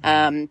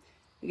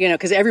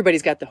 Because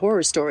everybody's got the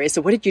horror story.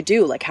 So what did you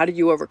do? Like, how did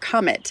you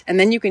overcome it? And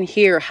then you can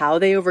hear how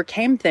they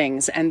overcame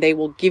things, and they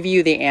will give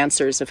you the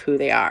answers of who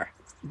they are.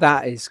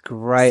 That is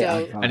great.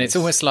 And it's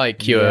almost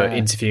like you're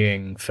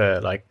interviewing for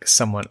like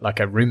someone, like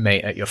a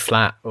roommate at your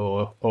flat,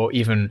 or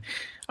even,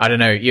 I don't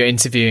know, you're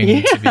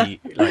interviewing to be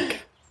like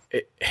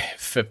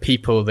for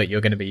people that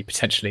you're going to be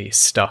potentially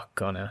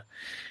stuck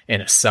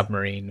in a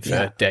submarine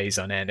for days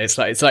on end. It's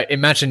like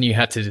imagine you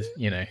had to,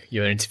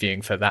 you're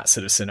interviewing for that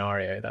sort of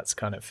scenario. That's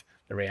kind of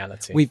the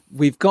reality.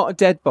 We've got a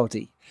dead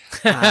body.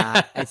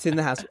 It's in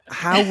the house.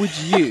 How would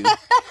you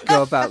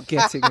go about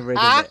getting rid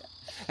of it?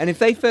 And if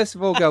they first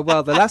of all go,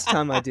 well, the last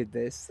time I did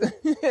this,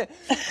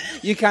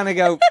 you kind of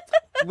go,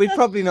 we're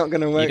probably not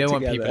going to work together. You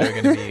don't want people who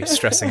are going to be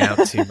stressing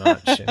out too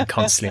much and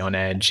constantly on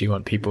edge. You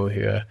want people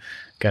who are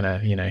going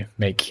to,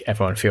 make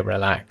everyone feel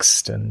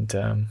relaxed and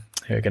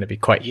who are going to be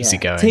quite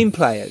easygoing. Team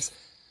players.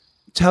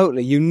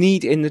 Totally. You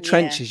need, in the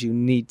trenches, you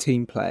need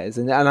team players.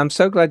 And I'm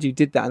so glad you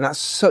did that. And that's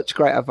such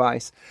great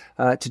advice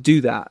to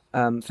do that.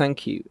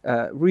 Thank you.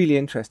 Really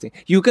interesting.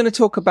 You're going to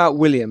talk about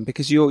William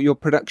because you're your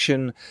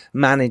production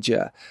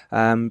manager.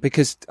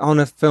 Because on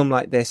a film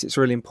like this, it's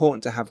really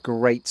important to have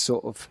great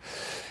sort of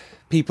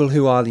people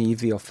who are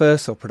either your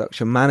first or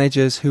production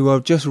managers who are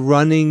just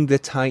running the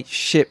tight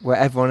ship where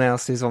everyone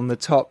else is on the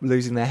top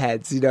losing their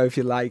heads, if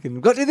you like,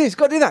 and got to do this,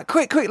 got to do that,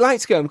 quick,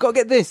 lights going, got to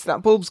get this,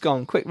 that bulb's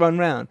gone, quick run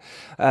round.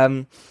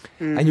 And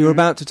you were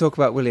about to talk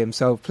about William,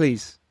 so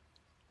please.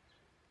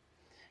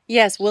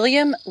 Yes,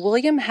 William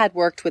had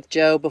worked with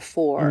Joe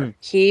before.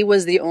 He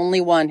was the only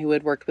one who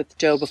had worked with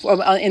Joe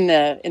before in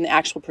the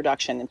actual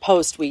production. In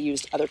post, we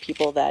used other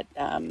people that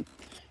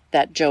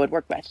Joe had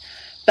worked with.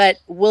 But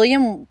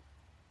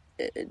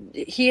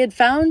he had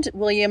found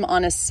William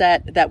on a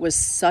set that was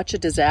such a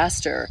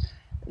disaster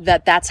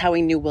that's how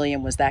he knew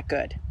William was that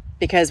good.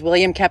 Because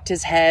William kept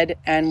his head,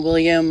 and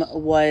William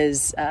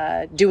was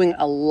doing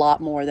a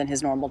lot more than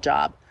his normal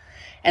job.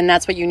 And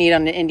that's what you need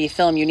on an indie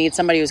film. You need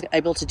somebody who's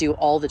able to do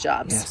all the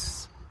jobs.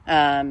 Yes.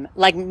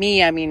 Like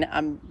me, I mean,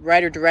 I'm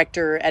writer,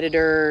 director,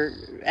 editor,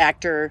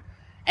 actor,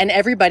 and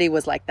everybody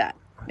was like that.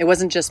 It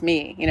wasn't just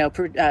me.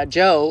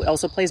 Joe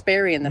also plays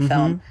Barry in the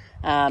film.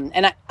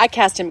 And I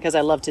cast him because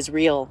I loved his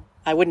reel.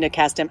 I wouldn't have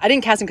cast him. I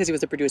didn't cast him because he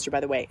was a producer, by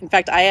the way. In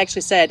fact, I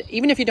actually said,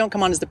 even if you don't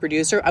come on as the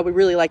producer, I would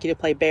really like you to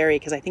play Barry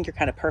because I think you're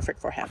kind of perfect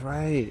for him.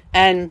 Right.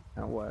 And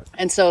that worked.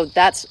 And so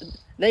that's,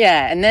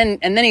 and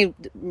then he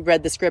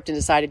read the script and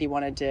decided he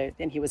wanted to,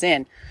 and he was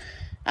in.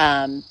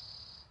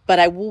 But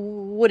I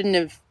wouldn't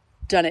have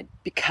done it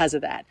because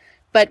of that.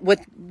 But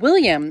with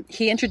William,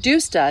 he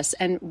introduced us,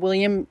 and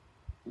William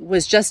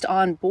was just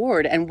on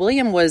board, and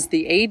William was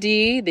the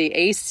AD, the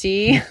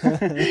AC,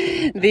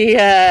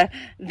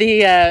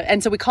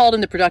 and so we called him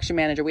the production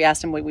manager. We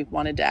asked him what we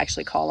wanted to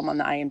actually call him on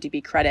the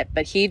IMDb credit,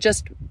 but he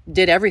just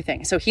did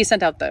everything. So he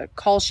sent out the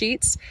call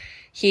sheets.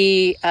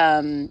 He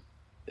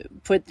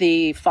put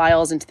the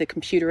files into the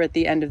computer at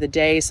the end of the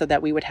day so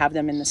that we would have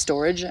them in the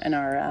storage in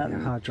our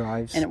hard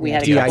drives. And we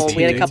had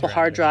a couple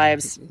hard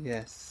drives.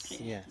 Yes.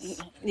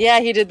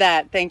 Yeah, he did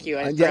that. Thank you.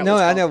 I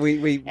know.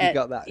 We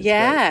got that.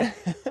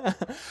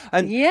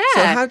 And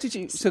so how did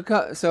you? So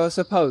I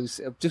suppose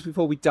just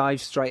before we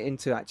dive straight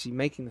into actually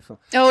making the film.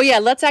 Oh yeah,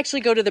 let's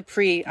actually go to the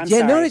pre.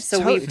 No, it's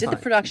so we did the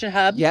production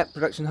hub. Yeah,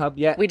 production hub.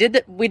 Yeah, we did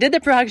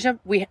the production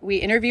hub. We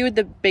interviewed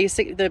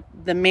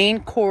the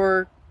main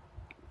core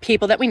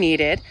people that we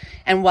needed,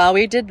 and while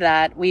we did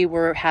that, we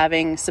were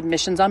having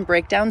submissions on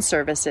breakdown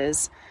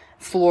services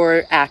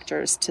for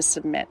actors to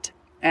submit.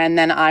 And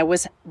then I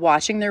was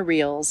watching their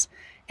reels,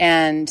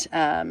 and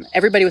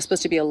everybody was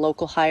supposed to be a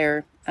local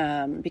hire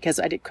because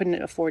I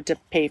couldn't afford to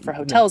pay for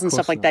hotels and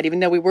stuff like that, even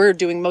though we were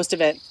doing most of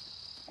it.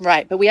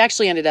 Right. But we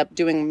actually ended up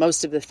doing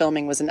most of the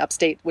filming was in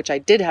upstate, which I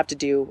did have to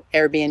do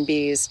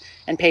Airbnbs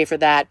and pay for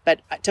that.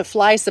 But to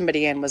fly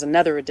somebody in was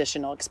another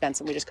additional expense,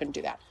 and we just couldn't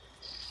do that.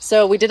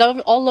 So we did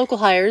all local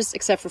hires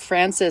except for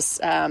Frances,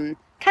 kind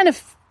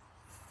of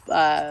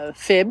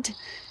fibbed.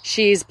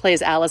 She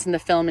plays Alice in the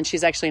film, and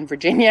she's actually in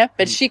Virginia,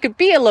 but she could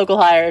be a local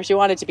hire if she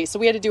wanted to be. So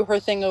we had to do her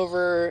thing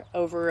over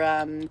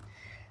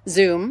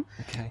Zoom.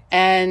 Okay.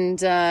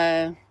 And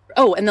and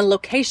the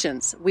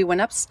locations. We went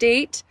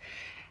upstate.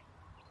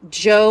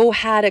 Joe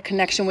had a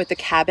connection with the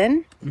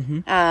cabin.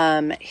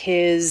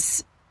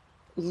 His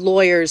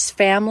lawyer's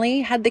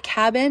family had the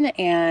cabin,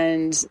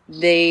 and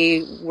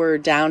they were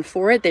down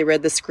for it. They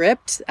read the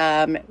script.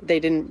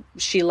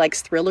 She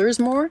likes thrillers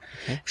more.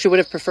 Okay. She would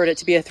have preferred it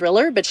to be a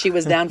thriller, but she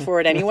was down for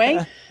it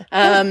anyway.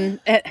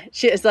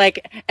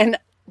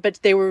 But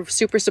they were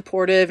super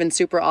supportive and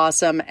super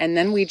awesome. And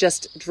then we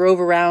just drove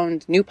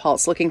around New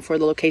Paltz looking for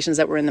the locations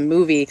that were in the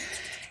movie,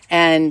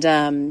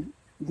 and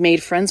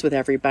made friends with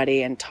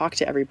everybody and talked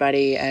to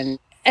everybody, and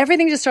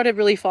everything just started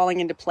really falling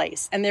into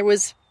place. And there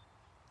was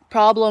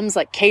problems,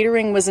 like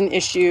catering was an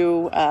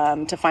issue,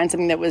 to find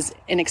something that was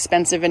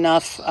inexpensive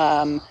enough,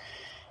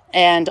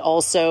 and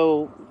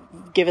also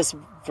give us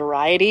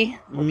variety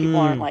where people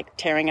aren't like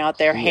tearing out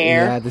their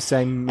hair. Yeah, the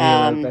same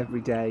meal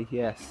every day.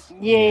 Yes.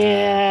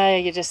 Yeah,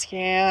 you just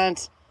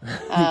can't.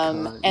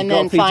 And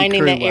then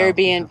finding the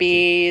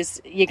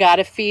Airbnbs, you got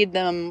to feed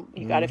them.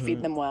 You got to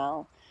feed them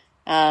well.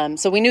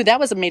 So we knew that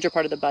was a major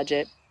part of the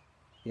budget.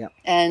 Yeah.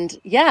 And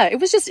yeah, it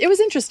was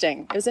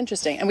interesting. It was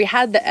interesting. And we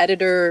had an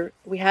editor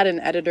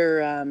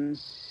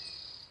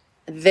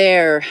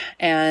there.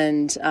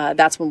 And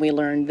that's when we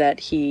learned that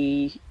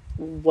he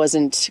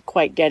wasn't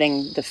quite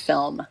getting the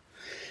film.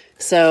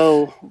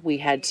 So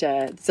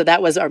that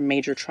was our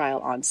major trial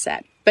on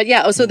set. But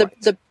yeah, so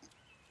right.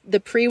 The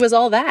pre was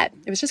all that.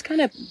 It was just kind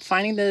of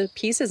finding the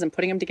pieces and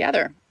putting them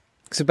together.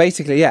 So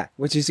basically, yeah,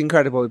 which is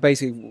incredible.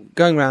 Basically,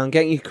 going around,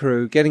 getting your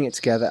crew, getting it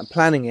together, and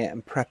planning it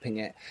and prepping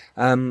it.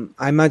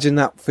 I imagine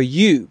that for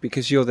you,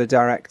 because you're the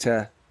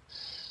director,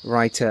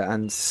 writer,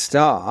 and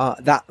star,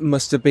 that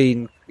must have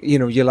been,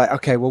 you're like,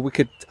 okay, well, I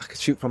could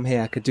shoot from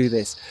here, I could do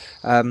this.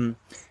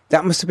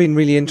 That must have been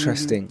really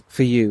interesting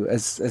for you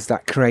as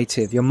that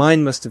creative. Your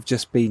mind must have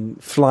just been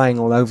flying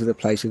all over the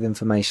place with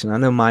information. I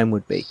know mine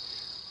would be.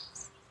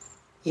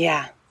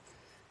 Yeah.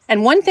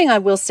 And one thing I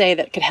will say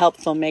that could help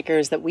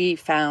filmmakers that we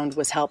found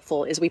was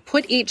helpful is we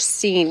put each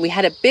scene, we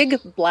had a big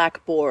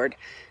blackboard.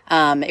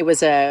 It was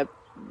for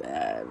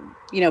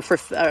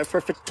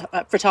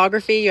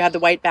photography, you have the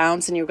white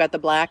bounce and you've got the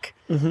black.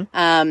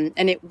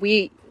 And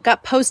we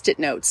got Post-it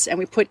notes, and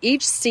we put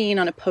each scene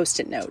on a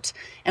Post-it note.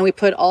 And we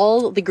put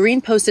all the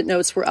green Post-it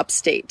notes were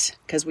upstate,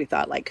 because we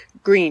thought like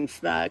green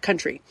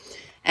country.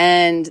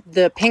 And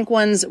the pink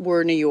ones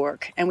were New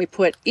York. And we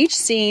put each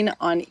scene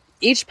on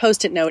each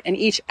Post-it note and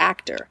each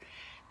actor,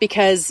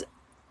 because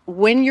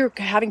when you're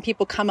having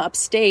people come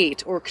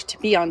upstate or to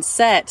be on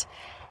set,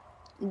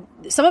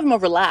 some of them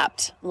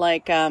overlapped.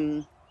 Like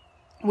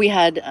we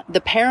had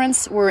the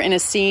parents were in a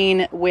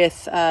scene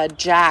with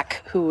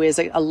Jack, who is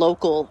a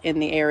local in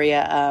the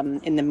area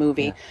in the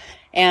movie,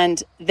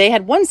 and they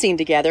had one scene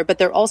together, but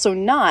they're also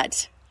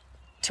not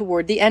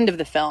toward the end of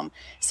the film.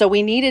 So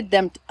we needed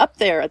them up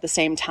there at the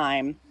same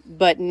time,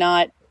 but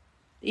not,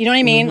 you know what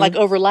I mean, like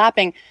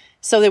overlapping,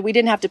 so that we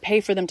didn't have to pay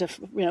for them to,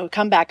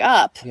 come back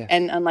up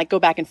and like go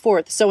back and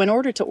forth. So in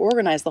order to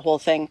organize the whole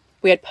thing,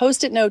 we had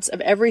Post-it notes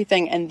of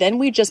everything, and then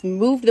we just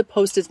moved the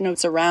Post-it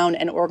notes around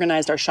and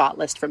organized our shot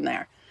list from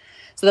there.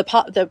 So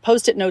the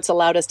Post-it notes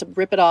allowed us to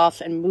rip it off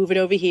and move it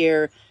over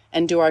here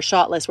and do our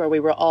shot list, where we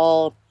were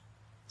it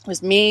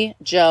was me,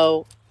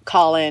 Joe,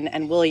 Colin,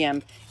 and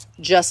William,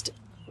 just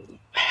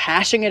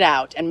hashing it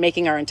out and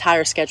making our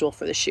entire schedule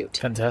for the shoot.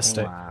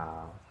 Fantastic. Wow.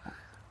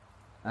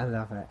 I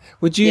love it.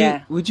 Would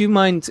you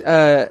mind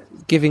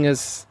giving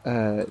us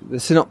the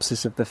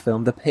synopsis of the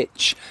film, the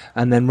pitch,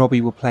 and then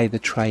Robbie will play the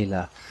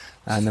trailer,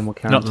 and then we'll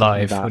carry on. Not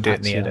live. We'll do it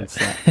in the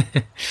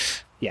edit.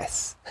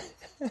 Yes.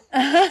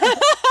 I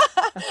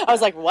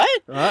was like,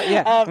 what?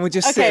 Yeah. And we'll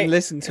just sit and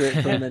listen to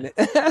it for a minute.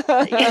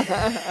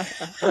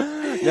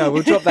 No,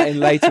 we'll drop that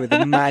in later with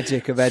the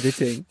magic of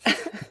editing.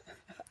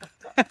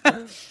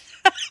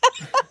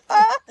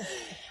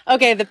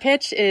 Okay, the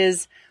pitch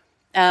is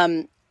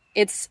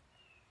it's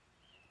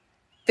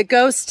the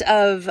ghost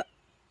of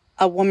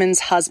a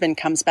woman's husband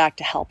comes back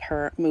to help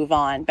her move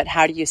on, but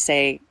how do you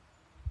say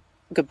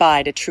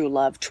goodbye to true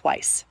love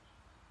twice?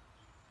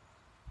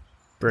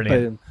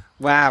 Brilliant. Boom.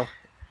 Wow.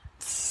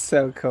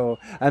 So cool.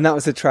 And that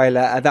was a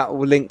trailer. That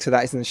will link to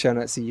that is in the show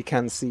notes, so you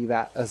can see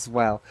that as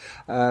well.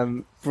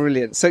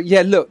 Brilliant. So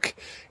yeah, look,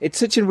 it's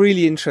such a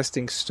really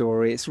interesting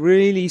story. It's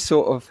really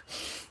sort of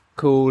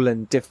cool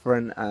and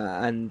different,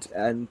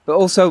 but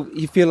also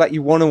you feel like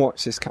you want to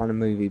watch this kind of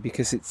movie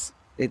because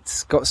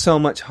it's got so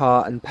much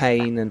heart and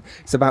pain, and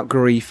it's about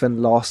grief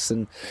and loss,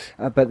 and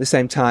but at the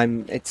same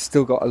time it's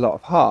still got a lot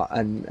of heart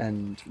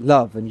and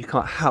love, and you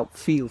can't help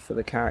feel for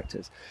the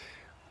characters.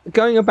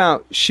 Going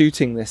about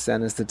shooting this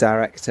then as the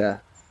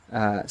director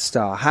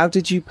star, how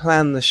did you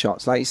plan the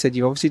shots? Like you said,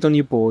 you've obviously done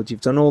your board,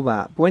 you've done all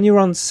that, but when you're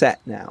on set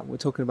now, we're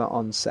talking about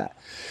on set,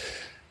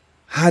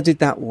 how did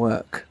that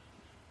work?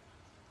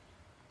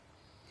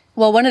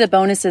 Well, one of the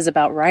bonuses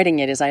about writing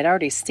it is I'd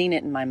already seen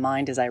it in my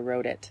mind as I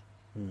wrote it.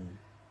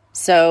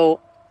 So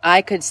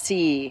I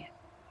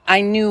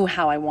knew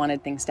how I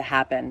wanted things to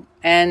happen.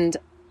 And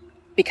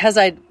because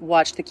I'd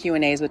watched the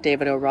Q&As with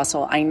David O.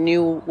 Russell, I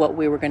knew what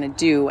we were going to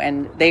do,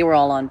 and they were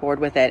all on board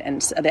with it.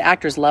 And the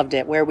actors loved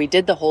it, where we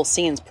did the whole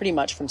scenes pretty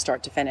much from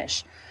start to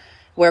finish,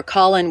 where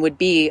Colin would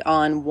be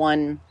on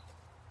one,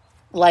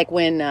 like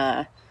when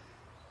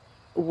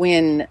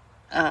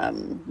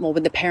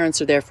when the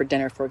parents are there for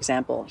dinner, for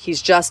example,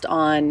 he's just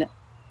on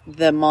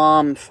the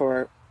mom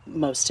for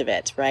most of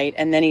it, right?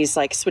 And then he's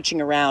like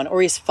switching around,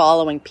 or he's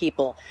following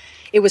people.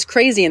 It was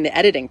crazy in the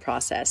editing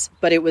process,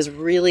 but it was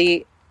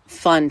really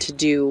fun to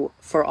do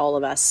for all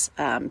of us,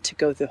 to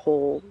go the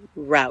whole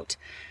route.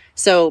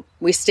 So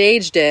we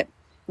staged it.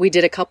 We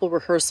did a couple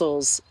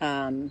rehearsals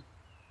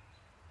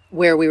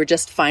where we were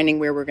just finding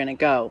where we're going to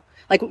go.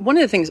 Like one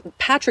of the things,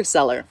 Patrick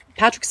Zeller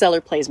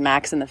plays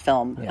Max in the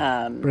film,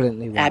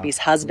 brilliantly well. Abby's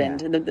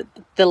husband,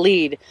 the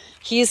lead.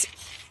 He's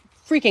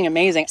freaking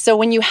amazing. So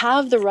when you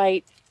have the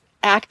right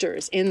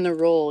actors in the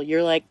role,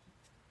 you're like,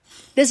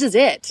 this is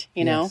it,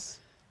 you know?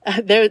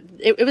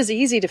 It was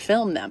easy to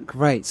film them.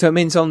 Great. So it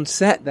means on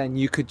set then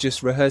you could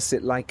just rehearse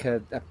it like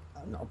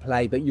not a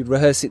play, but you'd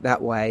rehearse it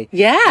that way.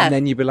 Yeah. And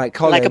then you'd be like,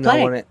 Colin, like a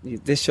play. I want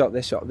it, this shot.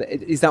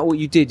 Is that what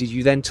you did? Did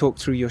you then talk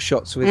through your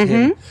shots with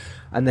him?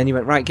 And then you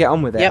went, right, get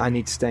on with it. Yep. I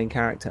need to stay in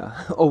character.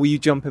 Or were you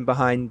jumping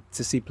behind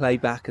to see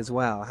playback as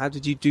well? How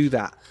did you do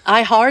that?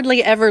 I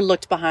hardly ever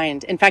looked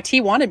behind. In fact,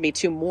 he wanted me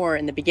to more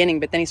in the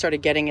beginning, but then he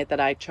started getting it that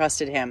I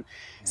trusted him.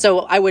 So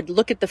I would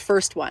look at the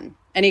first one,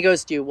 and he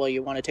goes, you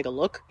want to take a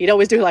look? He'd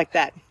always do like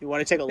that. You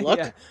want to take a look?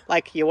 Yeah.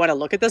 Like, you want to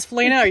look at this,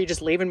 Faleena? Or are you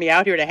just leaving me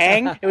out here to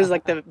hang? It was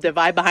like the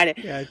vibe behind it.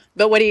 Yeah.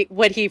 But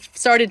what he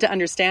started to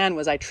understand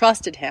was I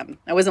trusted him.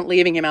 I wasn't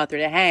leaving him out there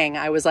to hang.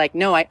 I was like,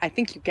 no, I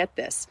think you get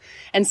this.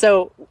 And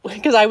so,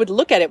 because I would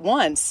look at it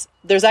once,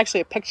 there's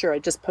actually a picture I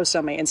just posted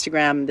on my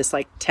Instagram, this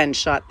like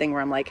 10-shot thing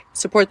where I'm like,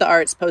 support the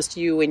arts, post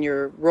you in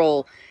your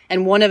role.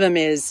 And one of them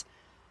is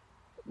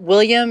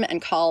William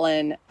and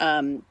Colin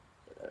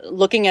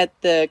looking at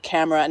the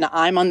camera, and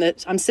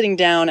I'm sitting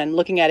down and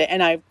looking at it,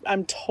 and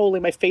I'm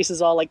totally, my face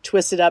is all like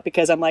twisted up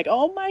because I'm like,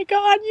 oh my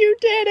God, you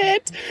did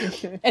it.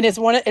 And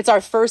it's our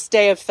first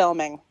day of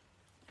filming.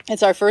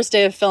 It's our first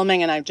day of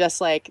filming, and I'm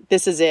just like,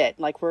 this is it.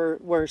 Like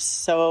we're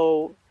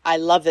so, I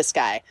love this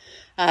guy.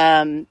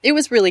 It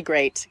was really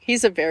great.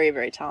 He's a very,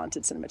 very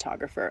talented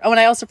cinematographer. Oh, and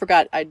I also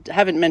forgot, I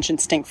haven't mentioned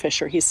Stink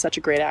Fisher. He's such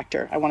a great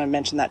actor. I want to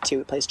mention that too.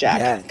 He plays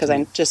Jack, because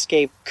I just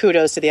gave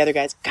kudos to the other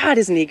guys. God,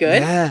 isn't he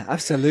good? Yeah,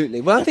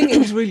 absolutely. Well, I think it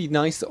was really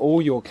nice that all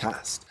your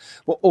cast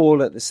were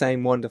all at the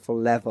same wonderful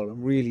level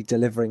and really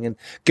delivering and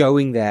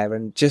going there,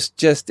 and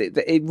just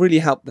it really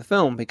helped the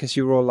film because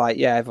you were all like,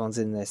 yeah, everyone's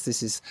in this.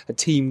 This is a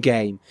team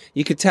game.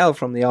 You could tell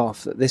from the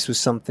off that this was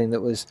something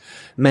that was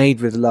made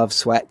with love,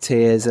 sweat,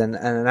 tears, and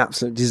an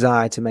absolute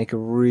desire to make a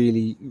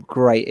really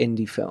great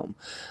indie film.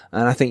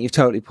 And I think you've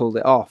totally pulled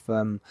it off.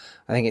 I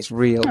think it's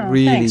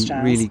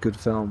really good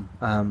film.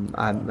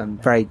 I'm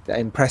very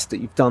impressed that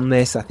you've done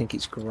this. I think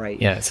it's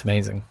great. Yeah, it's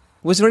amazing.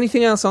 Was there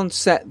anything else on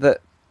set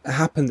that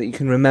happened that you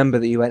can remember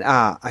that you went,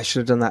 I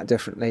should have done that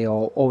differently,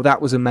 or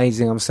that was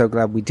amazing, I'm so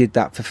glad we did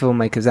that, for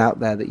filmmakers out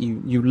there that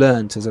you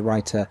learned as a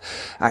writer,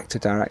 actor,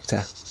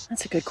 director?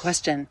 That's a good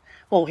question.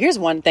 Well, here's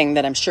one thing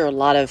that I'm sure a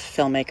lot of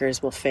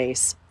filmmakers will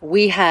face.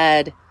 We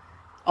had,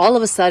 all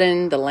of a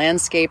sudden, the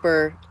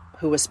landscaper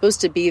who was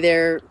supposed to be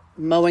there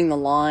mowing the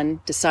lawn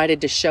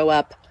decided to show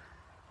up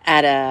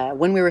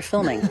when we were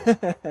filming.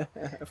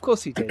 Of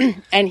course he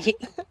did. and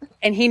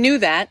he knew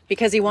that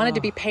because he wanted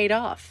to be paid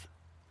off.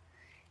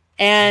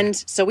 And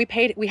so we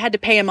had to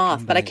pay him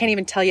off, but I can't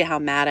even tell you how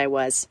mad I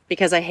was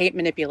because I hate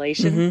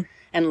manipulation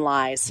and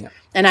lies. Yeah.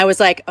 And I was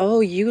like,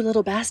 oh, you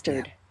little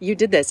bastard, you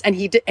did this. And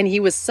he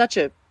was such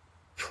a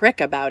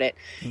prick about it.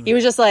 He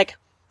was just like,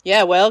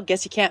 yeah, well,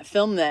 guess you can't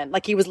film then.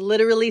 Like, he was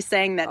literally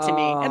saying that to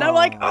me. And I'm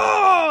like,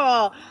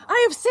 oh,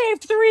 I have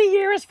saved 3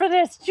 years for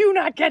this. Do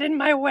not get in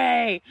my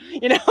way.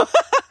 You know?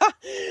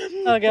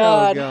 Oh,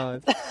 God. Oh,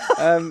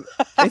 God.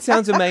 It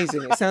sounds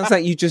amazing. It sounds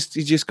like you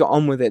just got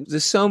on with it.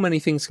 There's so many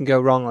things can go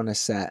wrong on a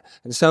set,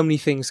 and so many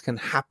things can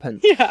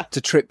happen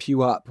to trip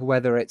you up,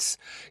 whether it's,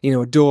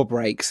 a door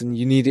breaks and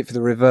you need it for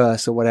the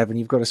reverse or whatever, and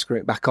you've got to screw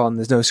it back on.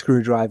 There's no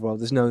screwdriver, or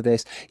there's no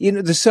this.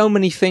 There's so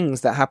many things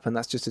that happen.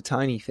 That's just a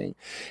tiny thing.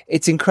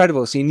 It's incredible.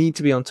 So you need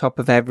to be on top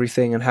of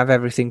everything and have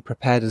everything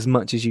prepared as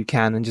much as you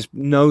can, and just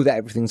know that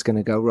everything's going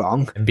to go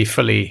wrong. And be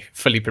fully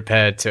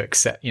prepared to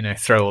accept,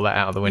 throw all that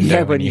out of the window.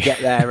 Yeah, when you get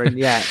there, and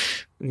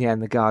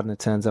and the gardener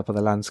turns up, or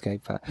the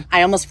landscaper.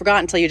 I almost forgot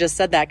until you just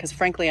said that, because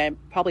frankly, I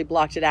probably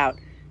blocked it out.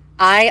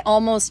 I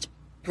almost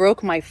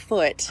broke my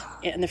foot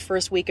in the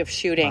first week of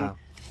shooting. Wow.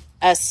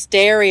 A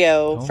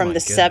stereo from the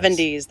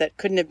 70s that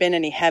couldn't have been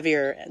any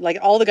heavier. Like,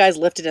 all the guys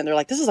lifted it and they're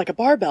like, this is like a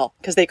barbell,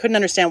 because they couldn't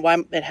understand why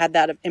it had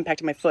that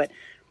impact on my foot.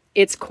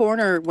 Its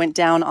corner went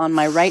down on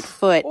my right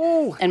foot,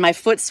 and my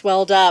foot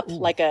swelled up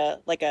like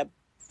a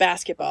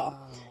basketball.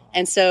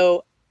 And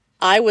so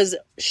I was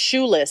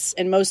shoeless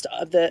in most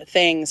of the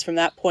things from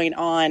that point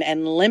on,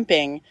 and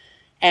limping.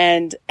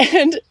 And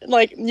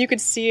like, you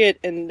could see it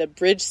in the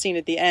bridge scene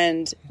at the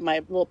end, my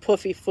little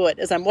puffy foot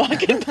as I'm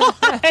walking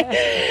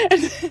by.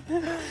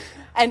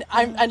 And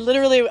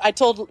I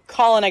told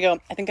Colin, I go,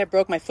 I think I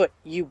broke my foot.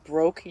 You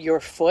broke your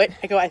foot?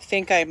 I go, I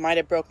think I might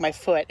have broke my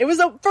foot. It was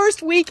the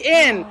first week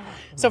in.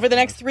 So for the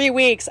next 3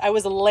 weeks, I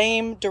was a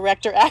lame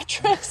director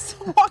actress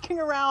walking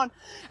around.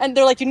 And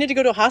they're like, you need to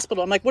go to a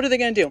hospital. I'm like, what are they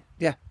going to do?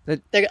 Yeah. They're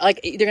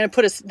going to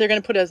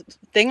put a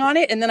thing on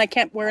it, and then I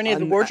can't wear any of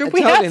the wardrobe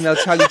we totally, have. and they'll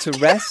tell you to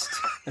rest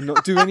and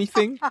not do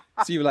anything.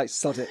 So you were like,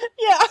 sod it.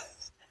 Yeah.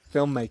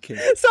 Filmmaking.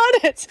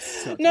 Sod it.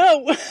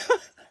 No.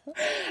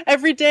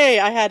 Every day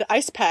I had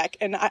ice pack,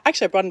 and I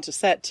brought it to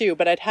set too,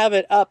 but I'd have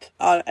it up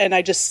and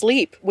I just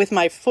sleep with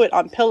my foot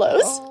on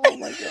pillows. Oh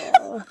my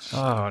gosh.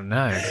 Oh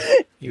no.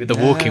 You were the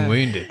walking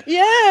wounded.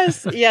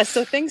 Yes.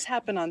 So things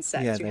happen on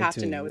set. Yeah, You have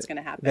to know what's going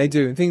to happen. They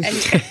do. And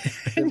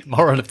things.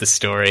 Moral of the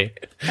story.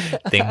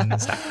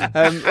 Things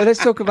happen.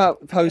 Let's talk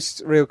about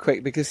post real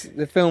quick, because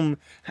the film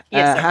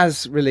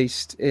has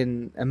released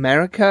in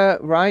America,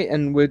 right?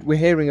 And we're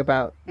hearing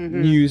about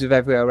news of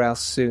everywhere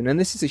else soon. And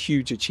this is a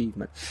huge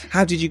achievement.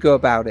 How did you go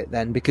about it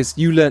then? Because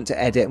you learned to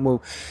edit, and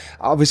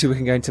obviously we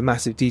can go into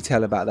massive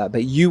detail about that,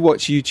 but you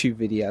watch YouTube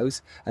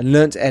videos and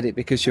learned to edit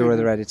because your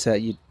other editor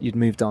you'd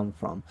moved on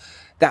from.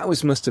 That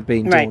must have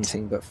been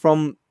daunting, but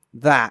from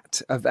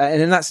that,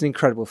 and that's an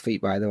incredible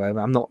feat, by the way.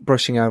 I'm not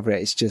brushing over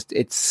it.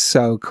 It's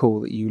so cool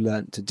that you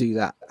learned to do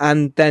that.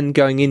 And then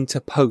going into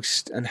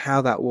post and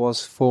how that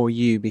was for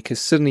you,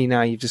 because suddenly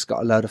now you've just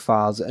got a load of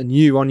files and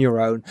you on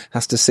your own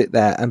has to sit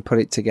there and put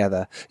it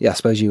together. Yeah, I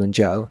suppose you and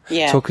Joe.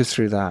 Yeah. Talk us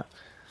through that.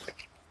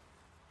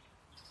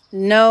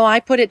 No, I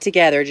put it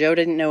together. Joe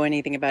didn't know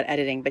anything about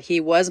editing, but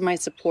he was my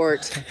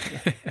support.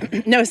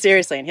 No,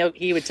 seriously, and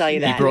he would tell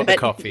you that. He brought the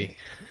coffee.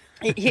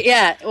 And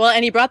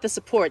he brought the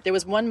support. There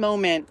was one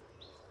moment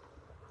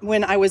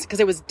when because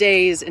it was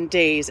days and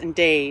days and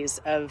days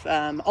of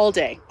all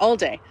day.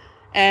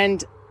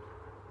 And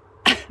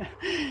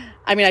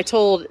I mean, I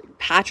told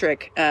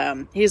Patrick,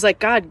 he's like,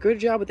 God, good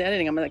job with the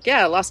editing. I'm like,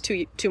 yeah, I lost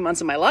two months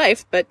of my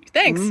life, but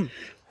thanks.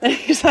 And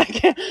he's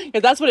like, yeah,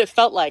 that's what it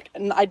felt like.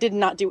 And I did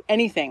not do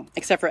anything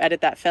except for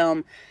edit that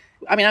film.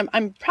 I mean,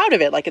 I'm proud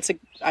of it. Like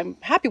I'm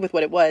happy with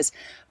what it was,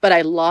 but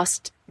I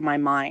lost my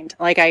mind.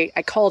 Like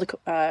I called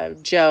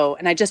Joe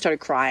and I just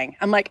started crying.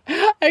 I'm like,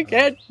 I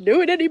can't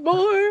do it anymore.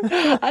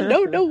 I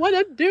don't know what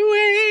I'm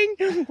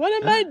doing. What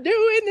am I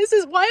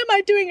doing? Why am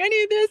I doing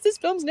any of this? This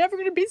film's never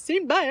going to be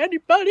seen by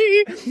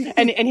anybody.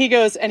 And he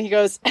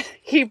goes,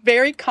 he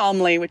very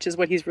calmly, which is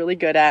what he's really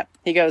good at.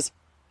 He goes,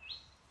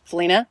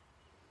 Faleena,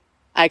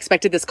 I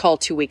expected this call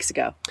 2 weeks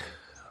ago.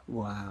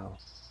 Wow.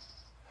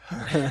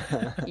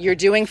 You're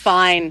doing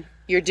fine.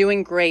 You're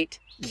doing great.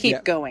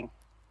 Keep going.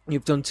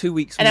 You've done 2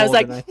 weeks and more I was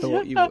like, than I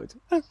thought you would.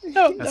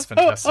 That's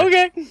fantastic.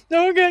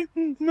 Okay.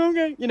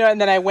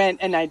 And then I went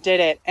and I did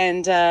it.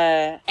 And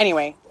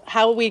anyway,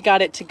 how we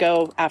got it to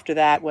go after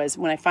that was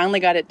when I finally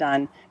got it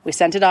done, we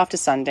sent it off to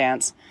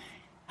Sundance.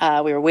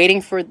 We were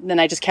waiting then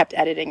I just kept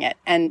editing it.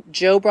 And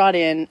Joe brought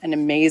in an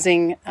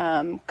amazing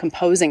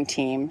composing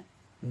team.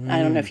 I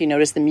don't know if you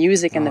noticed the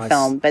music in the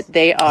film, but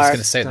they are... I was going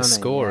to say the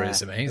score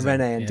is amazing.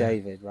 Renee and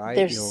David, right?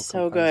 They're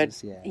so good.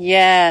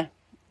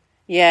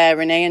 Yeah,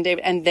 Renee and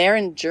David. And they're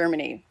in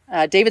Germany.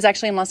 David's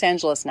actually in Los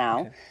Angeles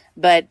now,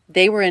 but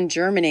they were in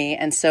Germany,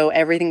 and so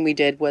everything we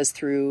did was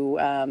through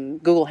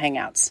Google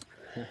Hangouts.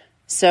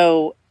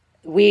 So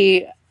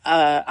we...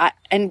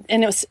 and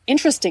it was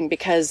interesting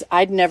because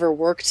I'd never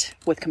worked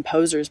with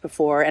composers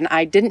before, and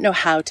I didn't know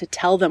how to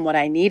tell them what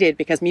I needed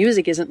because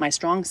music isn't my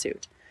strong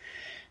suit.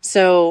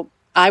 So...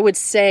 I would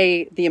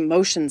say the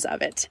emotions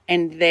of it,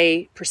 and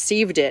they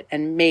perceived it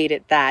and made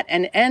it that.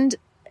 And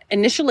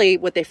initially,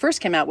 what they first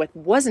came out with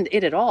wasn't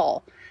it at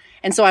all.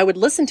 And so I would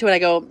listen to it. I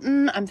go,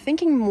 I'm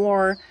thinking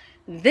more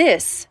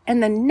this.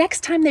 And the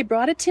next time they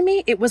brought it to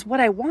me, it was what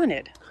I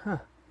wanted. Huh.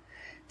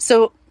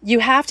 So you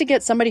have to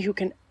get somebody who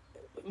can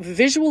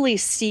visually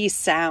see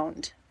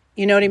sound.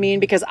 You know what I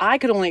mean? Because I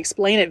could only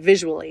explain it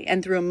visually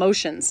and through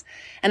emotions.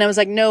 And I was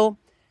like, no,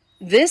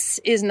 this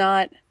is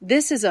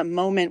a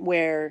moment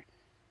where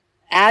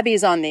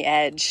Abby's on the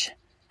edge,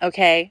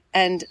 okay?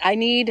 And I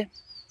need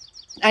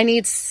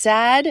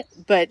sad,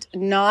 but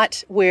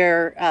not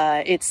where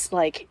it's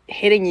like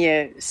hitting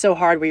you so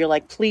hard where you're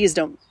like, please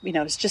don't,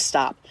 just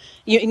stop.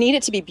 You need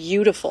it to be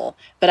beautiful,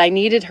 but I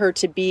needed her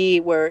to be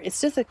where it's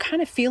just a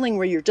kind of feeling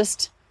where you're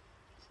just,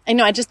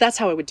 that's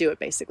how I would do it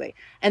basically.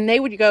 And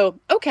they would go,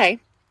 okay.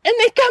 And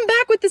they'd come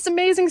back with this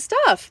amazing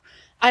stuff.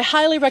 I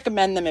highly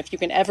recommend them if you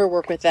can ever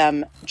work with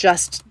them,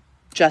 just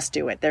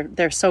do it.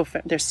 They're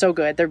so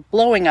good. They're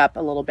blowing up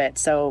a little bit,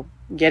 so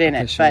get in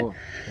it. Sure.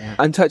 But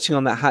I'm touching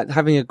on that.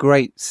 Having a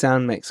great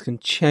sound mix can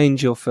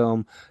change your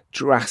film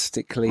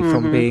drastically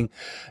from being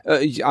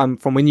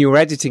from when you were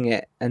editing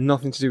it and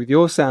nothing to do with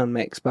your sound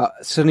mix, but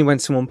suddenly when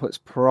someone puts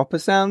proper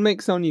sound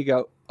mix on, you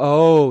go,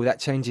 oh, that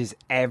changes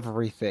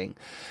everything.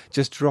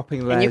 Just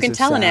dropping layers. And you can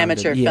tell an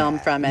amateur film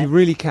from it. You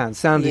really can.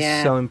 Sound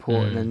is so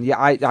important. And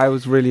I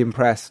was really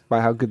impressed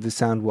by how good the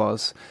sound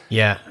was.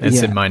 Yeah,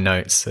 it's in my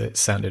notes. It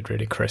sounded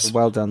really crisp.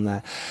 Well done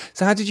there.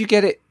 So how did you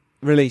get it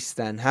released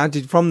then?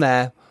 From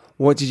there,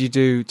 what did you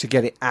do to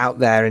get it out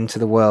there into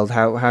the world?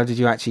 How did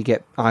you actually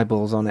get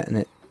eyeballs on it and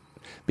it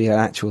be an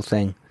actual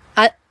thing.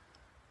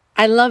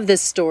 I love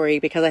this story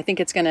because I think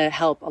it's going to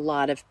help a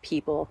lot of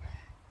people.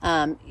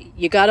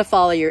 You got to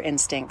follow your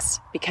instincts,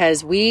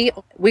 because we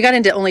got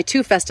into only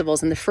 2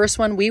 festivals, and the first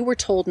one we were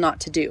told not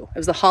to do. It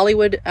was the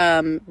Hollywood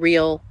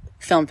Real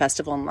Film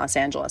Festival in Los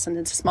Angeles, and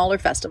it's a smaller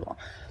festival.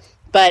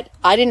 But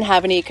I didn't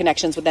have any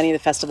connections with any of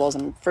the festivals.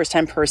 I'm a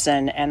first-time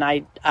person, and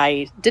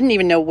I didn't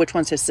even know which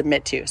ones to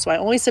submit to. So I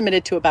only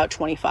submitted to about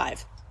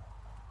 25.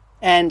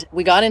 And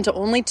we got into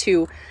only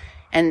 2,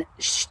 and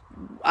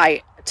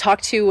I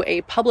talked to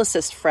a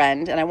publicist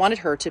friend, and I wanted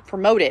her to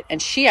promote it.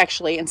 And she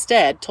actually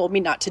instead told me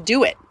not to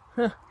do it.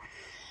 Huh.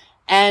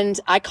 And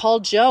I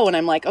called Joe, and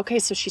I'm like, okay,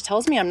 so she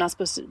tells me we're not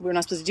supposed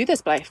to do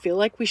this, but I feel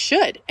like we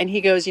should. And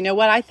he goes, you know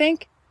what I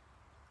think?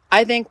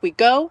 I think we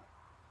go,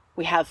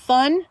 we have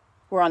fun,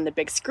 we're on the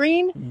big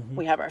screen,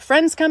 we have our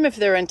friends come if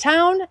they're in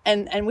town,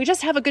 and we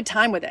just have a good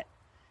time with it.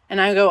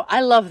 And I go,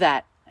 I love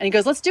that. And he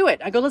goes, let's do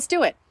it. I go, let's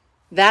do it.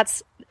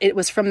 It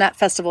was from that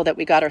festival that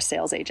we got our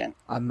sales agent.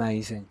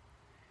 Amazing.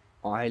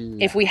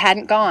 If we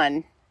hadn't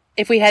gone,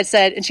 if we had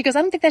said, and she goes,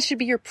 I don't think that should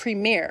be your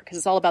premiere, because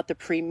it's all about the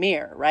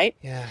premiere, right?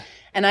 Yeah.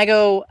 And I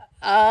go,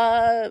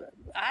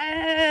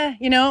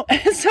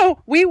 so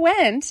we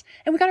went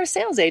and we got our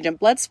sales agent,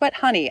 Blood, Sweat,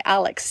 Honey.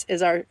 Alex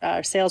is our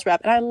sales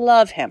rep, and I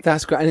love him.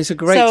 That's great. And it's a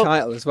great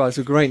title as well. It's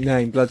a great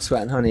name, Blood,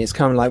 Sweat and Honey. It's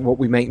kind of like what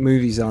we make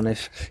movies on.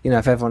 If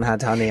everyone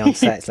had honey on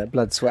set, it's like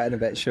blood, sweat and a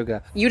bit of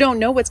sugar. You don't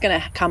know what's going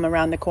to come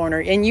around the corner,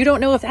 and you don't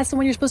know if that's the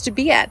one you're supposed to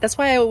be at. That's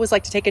why I always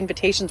like to take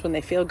invitations when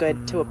they feel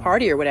good to a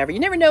party or whatever. You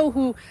never know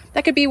who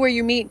that could be, where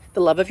you meet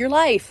the love of your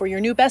life or your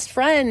new best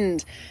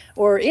friend,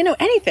 or,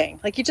 anything.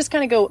 Like, you just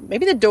kind of go,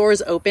 maybe the door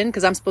is open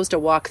because I'm supposed to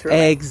walk through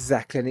it.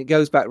 Exactly. And it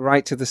goes back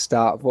right to the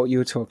start of what you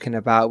were talking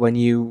about when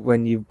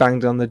you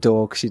banged on the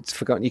door because you'd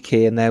forgotten your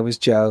key, and there was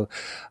Joe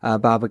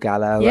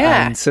Barbagallo.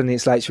 Yeah. And suddenly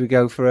it's like, should we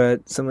go for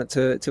something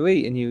to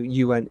eat? And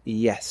you went,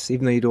 yes,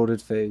 even though you'd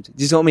ordered food.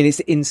 Do you know what I mean?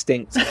 It's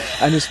instinct.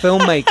 And as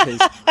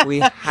filmmakers, we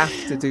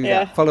have to do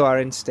that. Follow our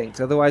instinct.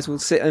 Otherwise, we'll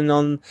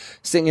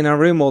sitting in our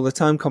room all the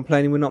time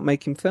complaining we're not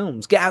making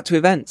films. Get out to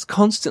events.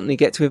 Constantly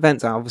get to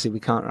events. Obviously, we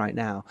can't right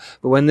now.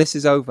 But when this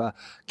is over,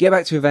 get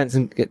back to events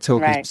and get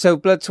talking. Right. So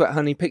Blood, Sweat,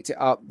 Honey picked it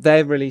up.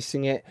 They're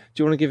releasing it.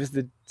 Do you want to give us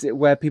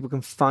where people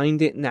can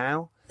find it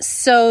now?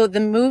 So the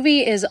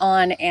movie is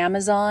on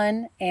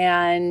Amazon,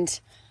 and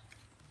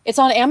it's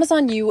on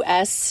Amazon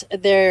US.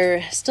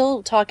 They're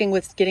still talking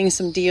with getting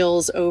some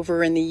deals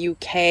over in the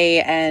UK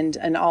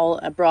and all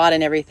abroad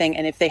and everything.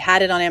 And if they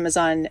had it on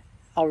Amazon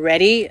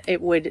already,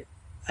 it would,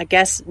 I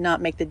guess,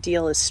 not make the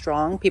deal as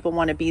strong. People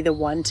want to be the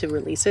one to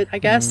release it, I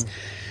guess.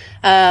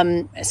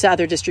 So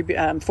other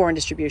foreign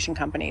distribution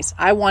companies.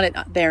 I want it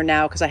there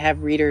now because I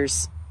have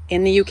readers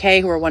in the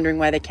UK who are wondering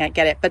why they can't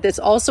get it. But it's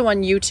also on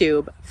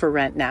YouTube for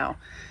rent now.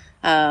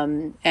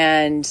 And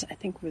I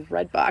think with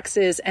Red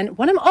Boxes. And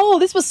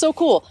this was so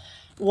cool.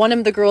 One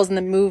of the girls in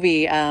the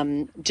movie,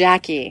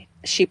 Jackie,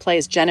 she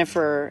plays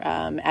Jennifer,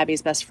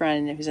 Abby's best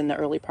friend, who's in the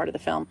early part of the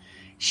film.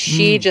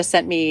 She just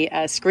sent me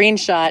a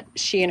screenshot.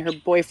 She and her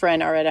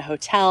boyfriend are at a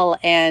hotel,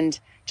 and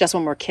Just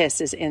One More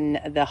Kiss is in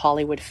the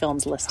Hollywood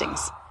Films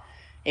listings.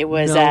 It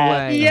was, no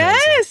way.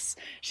 Yes.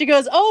 She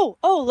goes, oh,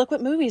 look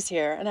what movie's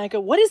here. And I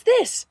go, what is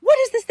this? What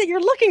is this that you're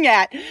looking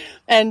at?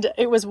 And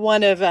it was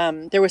one of,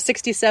 there were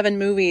 67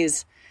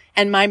 movies,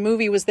 and my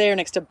movie was there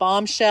next to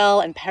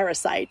Bombshell and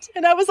Parasite.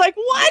 And I was like,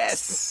 what?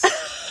 Yes.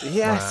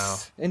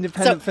 Yes. Wow.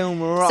 Independent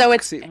film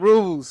rocks. It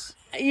rules.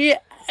 Yeah.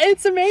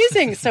 It's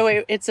amazing. So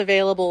it's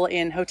available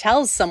in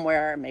hotels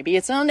somewhere. Maybe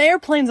it's on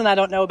airplanes and I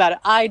don't know about it.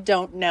 I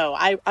don't know.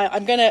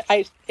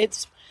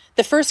 It's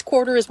the first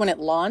quarter is when it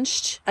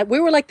launched. We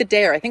were like the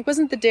Dare. I think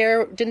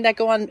didn't that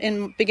go on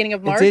in beginning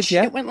of March? It did,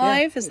 yeah. It went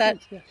live.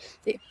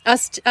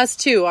 Us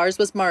too. Ours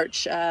was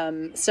March.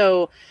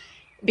 So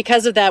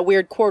because of that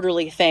weird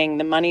quarterly thing,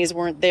 the monies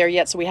weren't there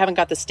yet. So we haven't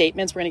got the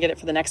statements. We're going to get it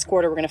for the next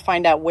quarter. We're going to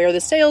find out where the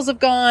sales have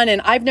gone.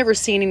 And I've never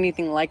seen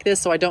anything like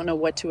this, so I don't know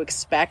what to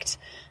expect.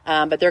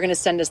 But they're going to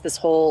send us this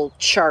whole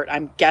chart,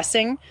 I'm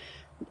guessing.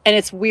 And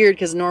it's weird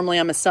because normally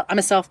I'm a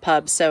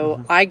self-pub,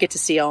 so I get to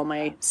see all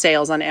my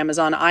sales on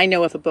Amazon. I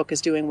know if a book is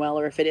doing well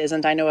or if it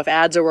isn't. I know if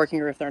ads are working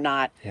or if they're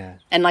not. Yeah.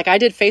 And like I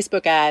did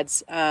Facebook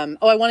ads. I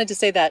wanted to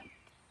say that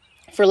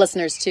for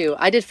listeners too.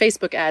 I did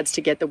Facebook ads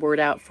to get the word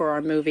out for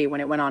our movie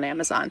when it went on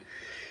Amazon.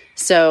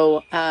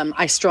 So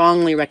I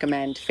strongly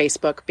recommend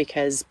Facebook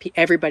because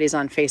everybody's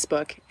on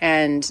Facebook.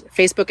 And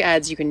Facebook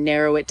ads, you can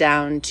narrow it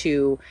down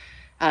to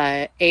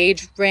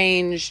age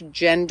range,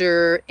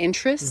 gender,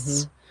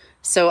 interests.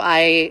 So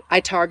I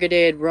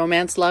targeted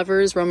romance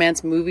lovers,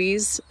 romance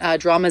movies,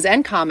 dramas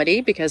and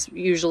comedy, because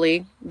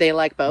usually they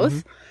like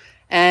both.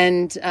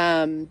 And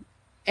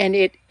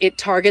it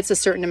targets a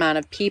certain amount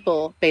of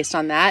people based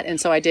on that. And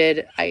so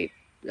I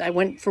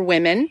went for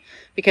women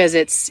because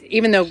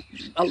even though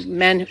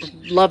men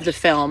love the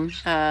film,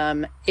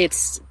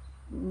 it's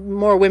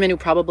more women who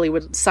probably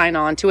would sign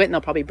on to it, and they'll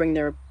probably bring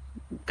their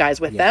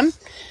guys with them.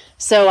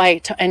 So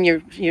and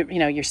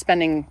you're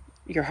spending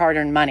your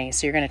hard-earned money,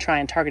 so you're going to try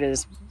and target it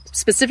as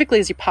specifically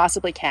as you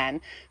possibly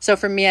can. So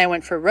for me, I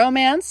went for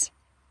romance,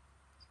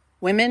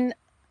 women.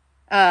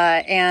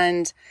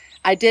 And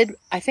I did,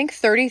 I think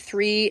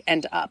 33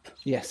 and up.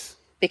 Yes.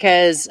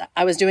 Because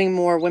I was doing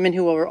more women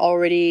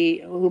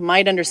who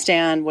might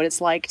understand what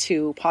it's like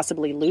to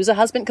possibly lose a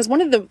husband. Because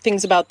one of the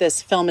things about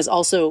this film is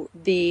also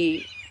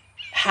the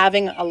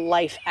having a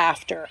life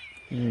after,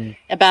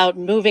 about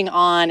moving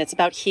on. It's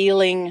about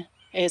healing.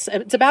 It's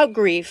about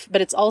grief,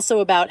 but it's also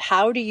about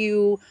how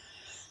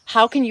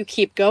can you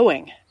keep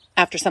going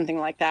after something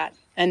like that?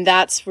 And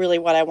that's really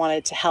what I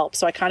wanted to help.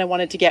 So I kind of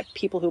wanted to get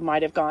people who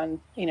might have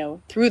gone,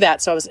 through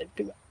that. So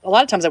a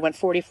lot of times I went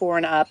 44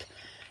 and up.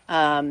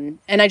 And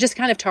I just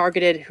kind of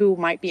targeted who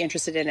might be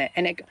interested in it.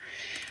 And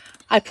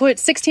I put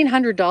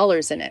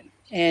 $1,600 in it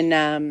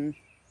in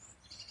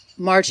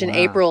March and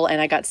April,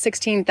 and I got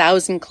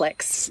 16,000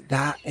 clicks.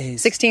 That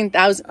is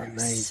 16,000.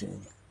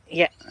 amazing.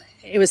 Yeah,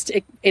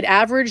 it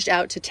averaged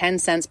out to 10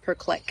 cents per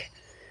click,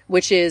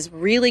 which is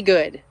really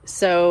good.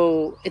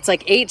 So it's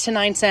like 8 to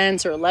 9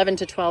 cents or 11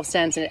 to 12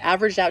 cents, and it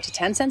averaged out to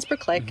 10 cents per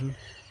click. Mm-hmm.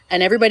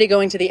 And everybody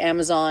going to the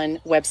Amazon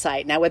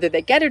website. Now, whether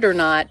they get it or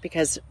not,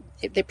 because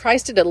they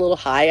priced it a little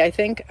high, I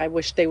think. I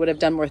wish they would have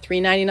done more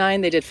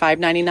 $3.99. They did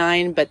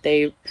 $5.99, but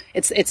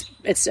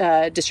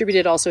it's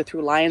distributed also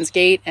through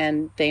Lionsgate,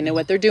 and they know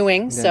what they're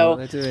doing.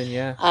 They're doing,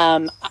 yeah.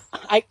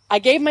 I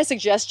gave my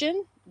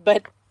suggestion,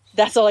 but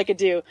that's all I could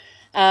do.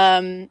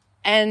 And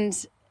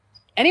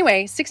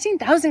anyway,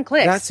 16,000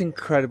 clicks. That's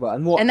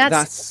incredible, and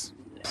that's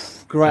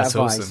great That's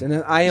advice. awesome.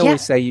 And I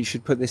always say you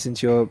should put this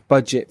into your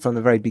budget from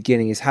the very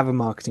beginning, is have a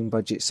marketing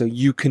budget so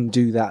you can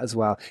do that as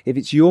well. If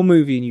it's your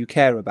movie and you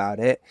care about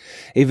it,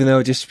 even though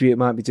a distributor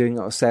might be doing it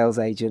or a sales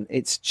agent,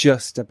 it's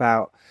just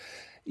about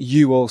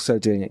you also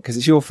doing it because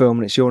it's your film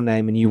and it's your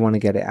name and you want to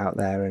get it out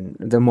there. And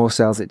the more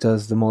sales it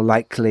does, the more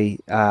likely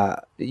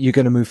you're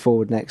going to move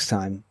forward next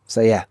time.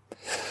 So yeah.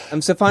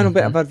 So final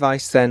bit of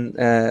advice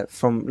then,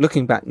 from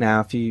looking back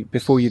now,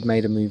 before you'd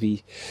made a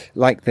movie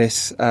like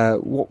this,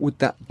 what would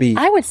that be?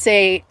 I would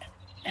say,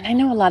 and I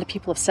know a lot of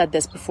people have said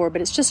this before,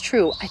 but it's just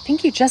true. I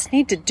think you just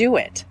need to do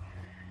it.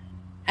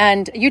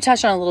 And you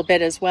touched on a little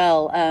bit as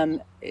well.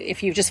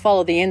 If you just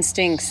follow the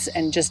instincts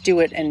and just do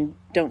it and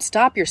don't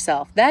stop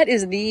yourself, that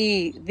is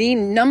the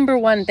number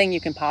one thing you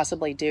can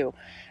possibly do.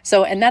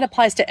 So, and that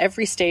applies to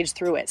every stage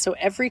through it. So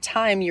every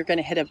time you're going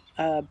to hit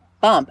a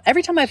bump,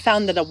 every time I've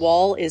found that a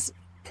wall is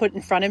put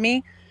in front of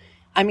me,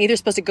 I'm either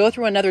supposed to go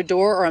through another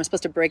door or I'm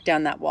supposed to break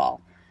down that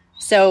wall.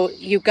 So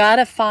you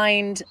have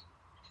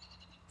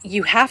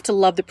to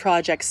love the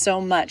project so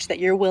much that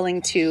you're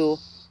willing to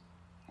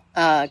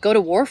go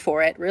to war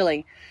for it,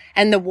 really.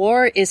 And the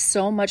war is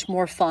so much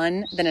more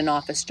fun than an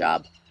office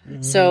job.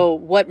 Mm-hmm. So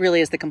what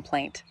really is the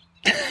complaint?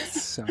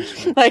 So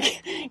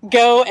like,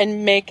 go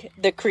and make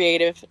the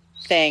creative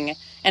thing.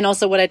 And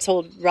also what I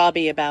told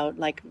Robbie about,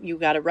 like, you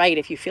got to write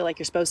if you feel like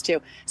you're supposed to.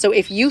 So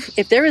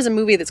if there is a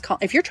movie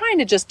if you're trying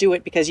to just do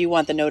it because you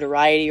want the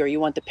notoriety or you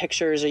want the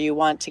pictures or you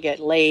want to get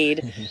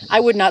laid,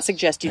 I would not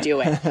suggest you do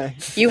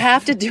it. You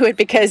have to do it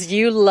because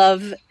you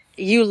love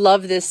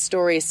this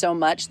story so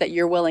much that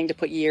you're willing to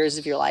put years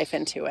of your life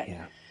into it.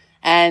 Yeah.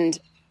 And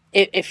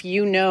if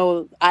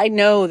I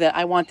know that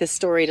I want this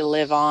story to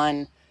live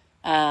on,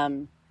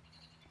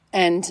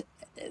 and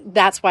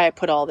that's why I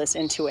put all this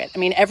into it. I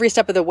mean, every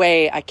step of the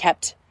way, I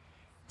kept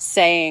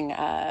saying,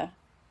 but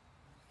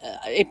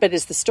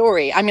it's the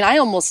story. I mean,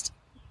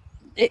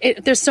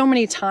 there's so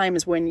many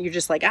times when you're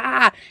just like,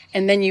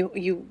 and then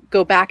you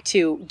go back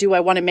to, do I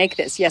want to make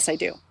this? Yes, I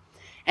do.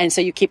 And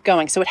so you keep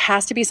going. So it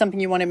has to be something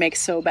you want to make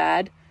so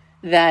bad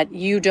that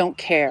you don't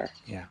care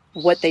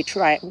what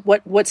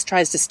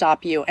tries to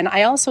stop you. And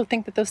I also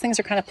think that those things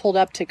are kind of pulled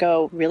up to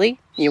go, really?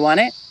 You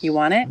want it? You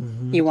want it?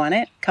 Mm-hmm. You want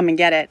it? Come and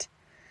get it.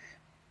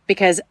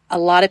 Because a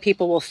lot of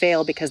people will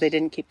fail because they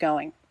didn't keep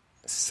going.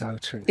 So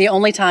true. The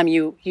only time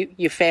you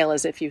fail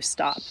is if you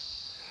stop.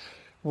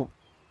 Well,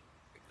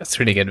 that's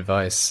really good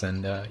advice.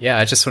 And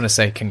I just want to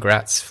say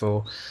congrats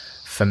for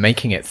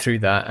making it through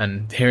that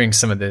and hearing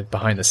some of the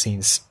behind the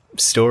scenes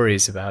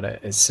stories about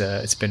it. It's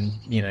been,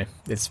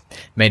 it's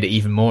made it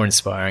even more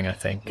inspiring, I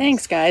think.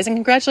 Thanks, guys. And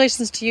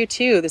congratulations to you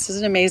too. This is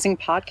an amazing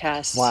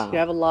podcast. Wow. You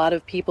have a lot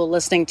of people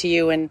listening to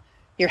you and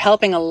you're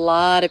helping a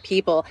lot of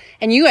people.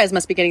 And you guys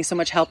must be getting so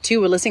much help too.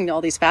 We're listening to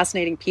all these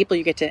fascinating people.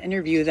 You get to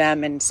interview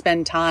them and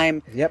spend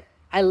time. Yep.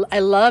 I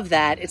love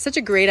that. It's such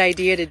a great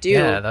idea to do.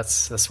 Yeah,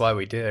 that's why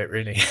we do it,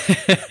 really.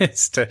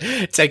 It's to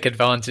take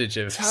advantage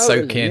of,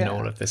 soak in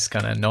all of this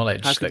kind of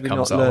knowledge that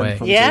comes our way.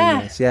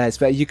 Yeah, it's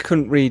better. You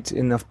couldn't read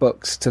enough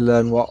books to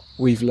learn what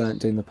we've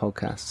learned doing the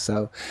podcast.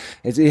 So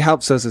it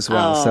helps us as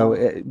well. Oh. So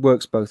it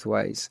works both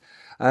ways.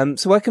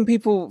 So where can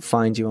people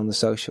find you on the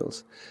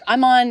socials?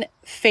 I'm on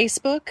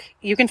Facebook.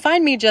 You can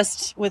find me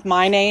just with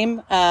my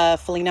name,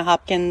 Faleena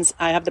Hopkins.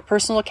 I have the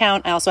personal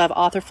account. I also have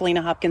author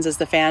Faleena Hopkins as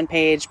the fan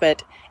page.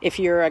 But if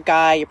you're a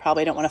guy, you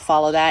probably don't want to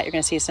follow that. You're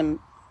going to see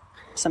some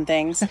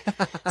things.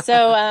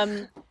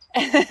 So,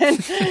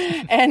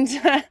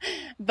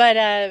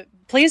 but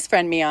please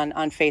friend me on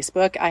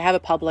Facebook. I have a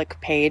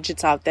public page.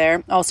 It's out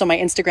there. Also, my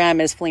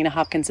Instagram is Faleena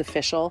Hopkins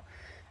Official.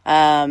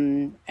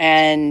 And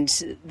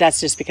that's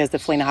just because the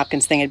Faleena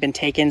Hopkins thing had been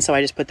taken. So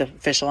I just put the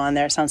official on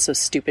there. It sounds so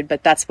stupid,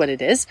 but that's what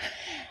it is.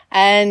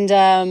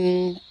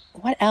 And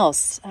what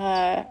else?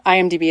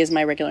 IMDb is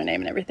my regular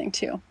name and everything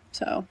too.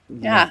 So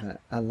yeah.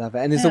 I love it.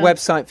 And is the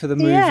website for the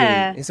movie?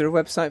 Yeah. Is there a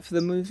website for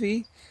the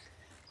movie?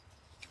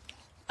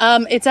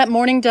 It's at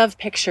Morning Dove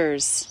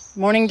Pictures,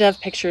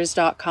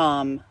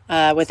 morningdovepictures.com,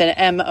 with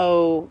an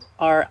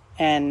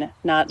MORN,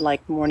 not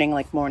like morning,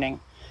 like morning,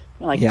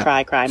 like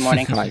cry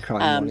morning. Cry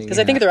morning. Because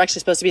I think they're actually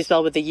supposed to be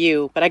spelled with a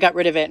U, but I got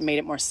rid of it and made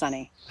it more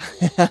sunny.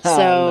 I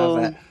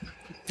love it.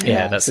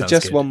 Yeah, that so sounds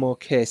just good. One More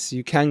Kiss.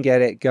 You can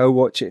get it. Go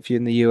watch it if you're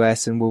in the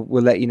US, and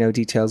we'll let you know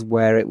details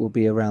where it will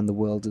be around the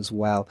world as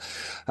well.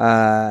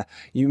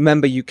 You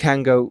remember, you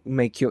can go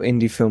make your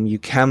indie film. You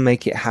can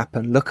make it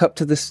happen. Look up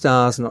to the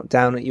stars, not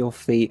down at your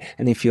feet.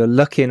 And if you're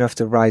lucky enough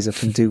to rise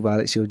up and do well,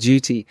 it's your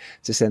duty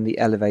to send the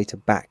elevator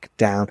back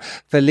down.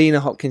 Faleena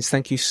Hopkins,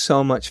 thank you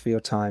so much for your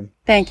time.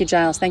 Thank you,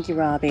 Giles. Thank you,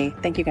 Robbie.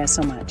 Thank you guys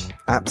so much.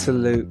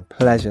 Absolute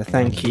pleasure.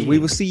 Thank you. We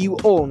will see you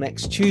all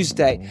next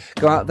Tuesday.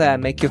 Go out there,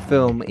 make your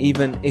film.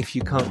 Even if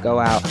you can't go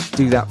out,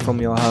 do that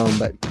from your home,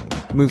 but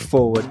move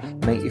forward,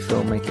 make your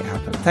film, make it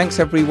happen. Thanks,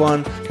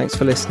 everyone. Thanks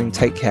for listening.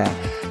 Take care.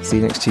 See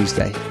you next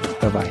Tuesday.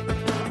 Bye-bye.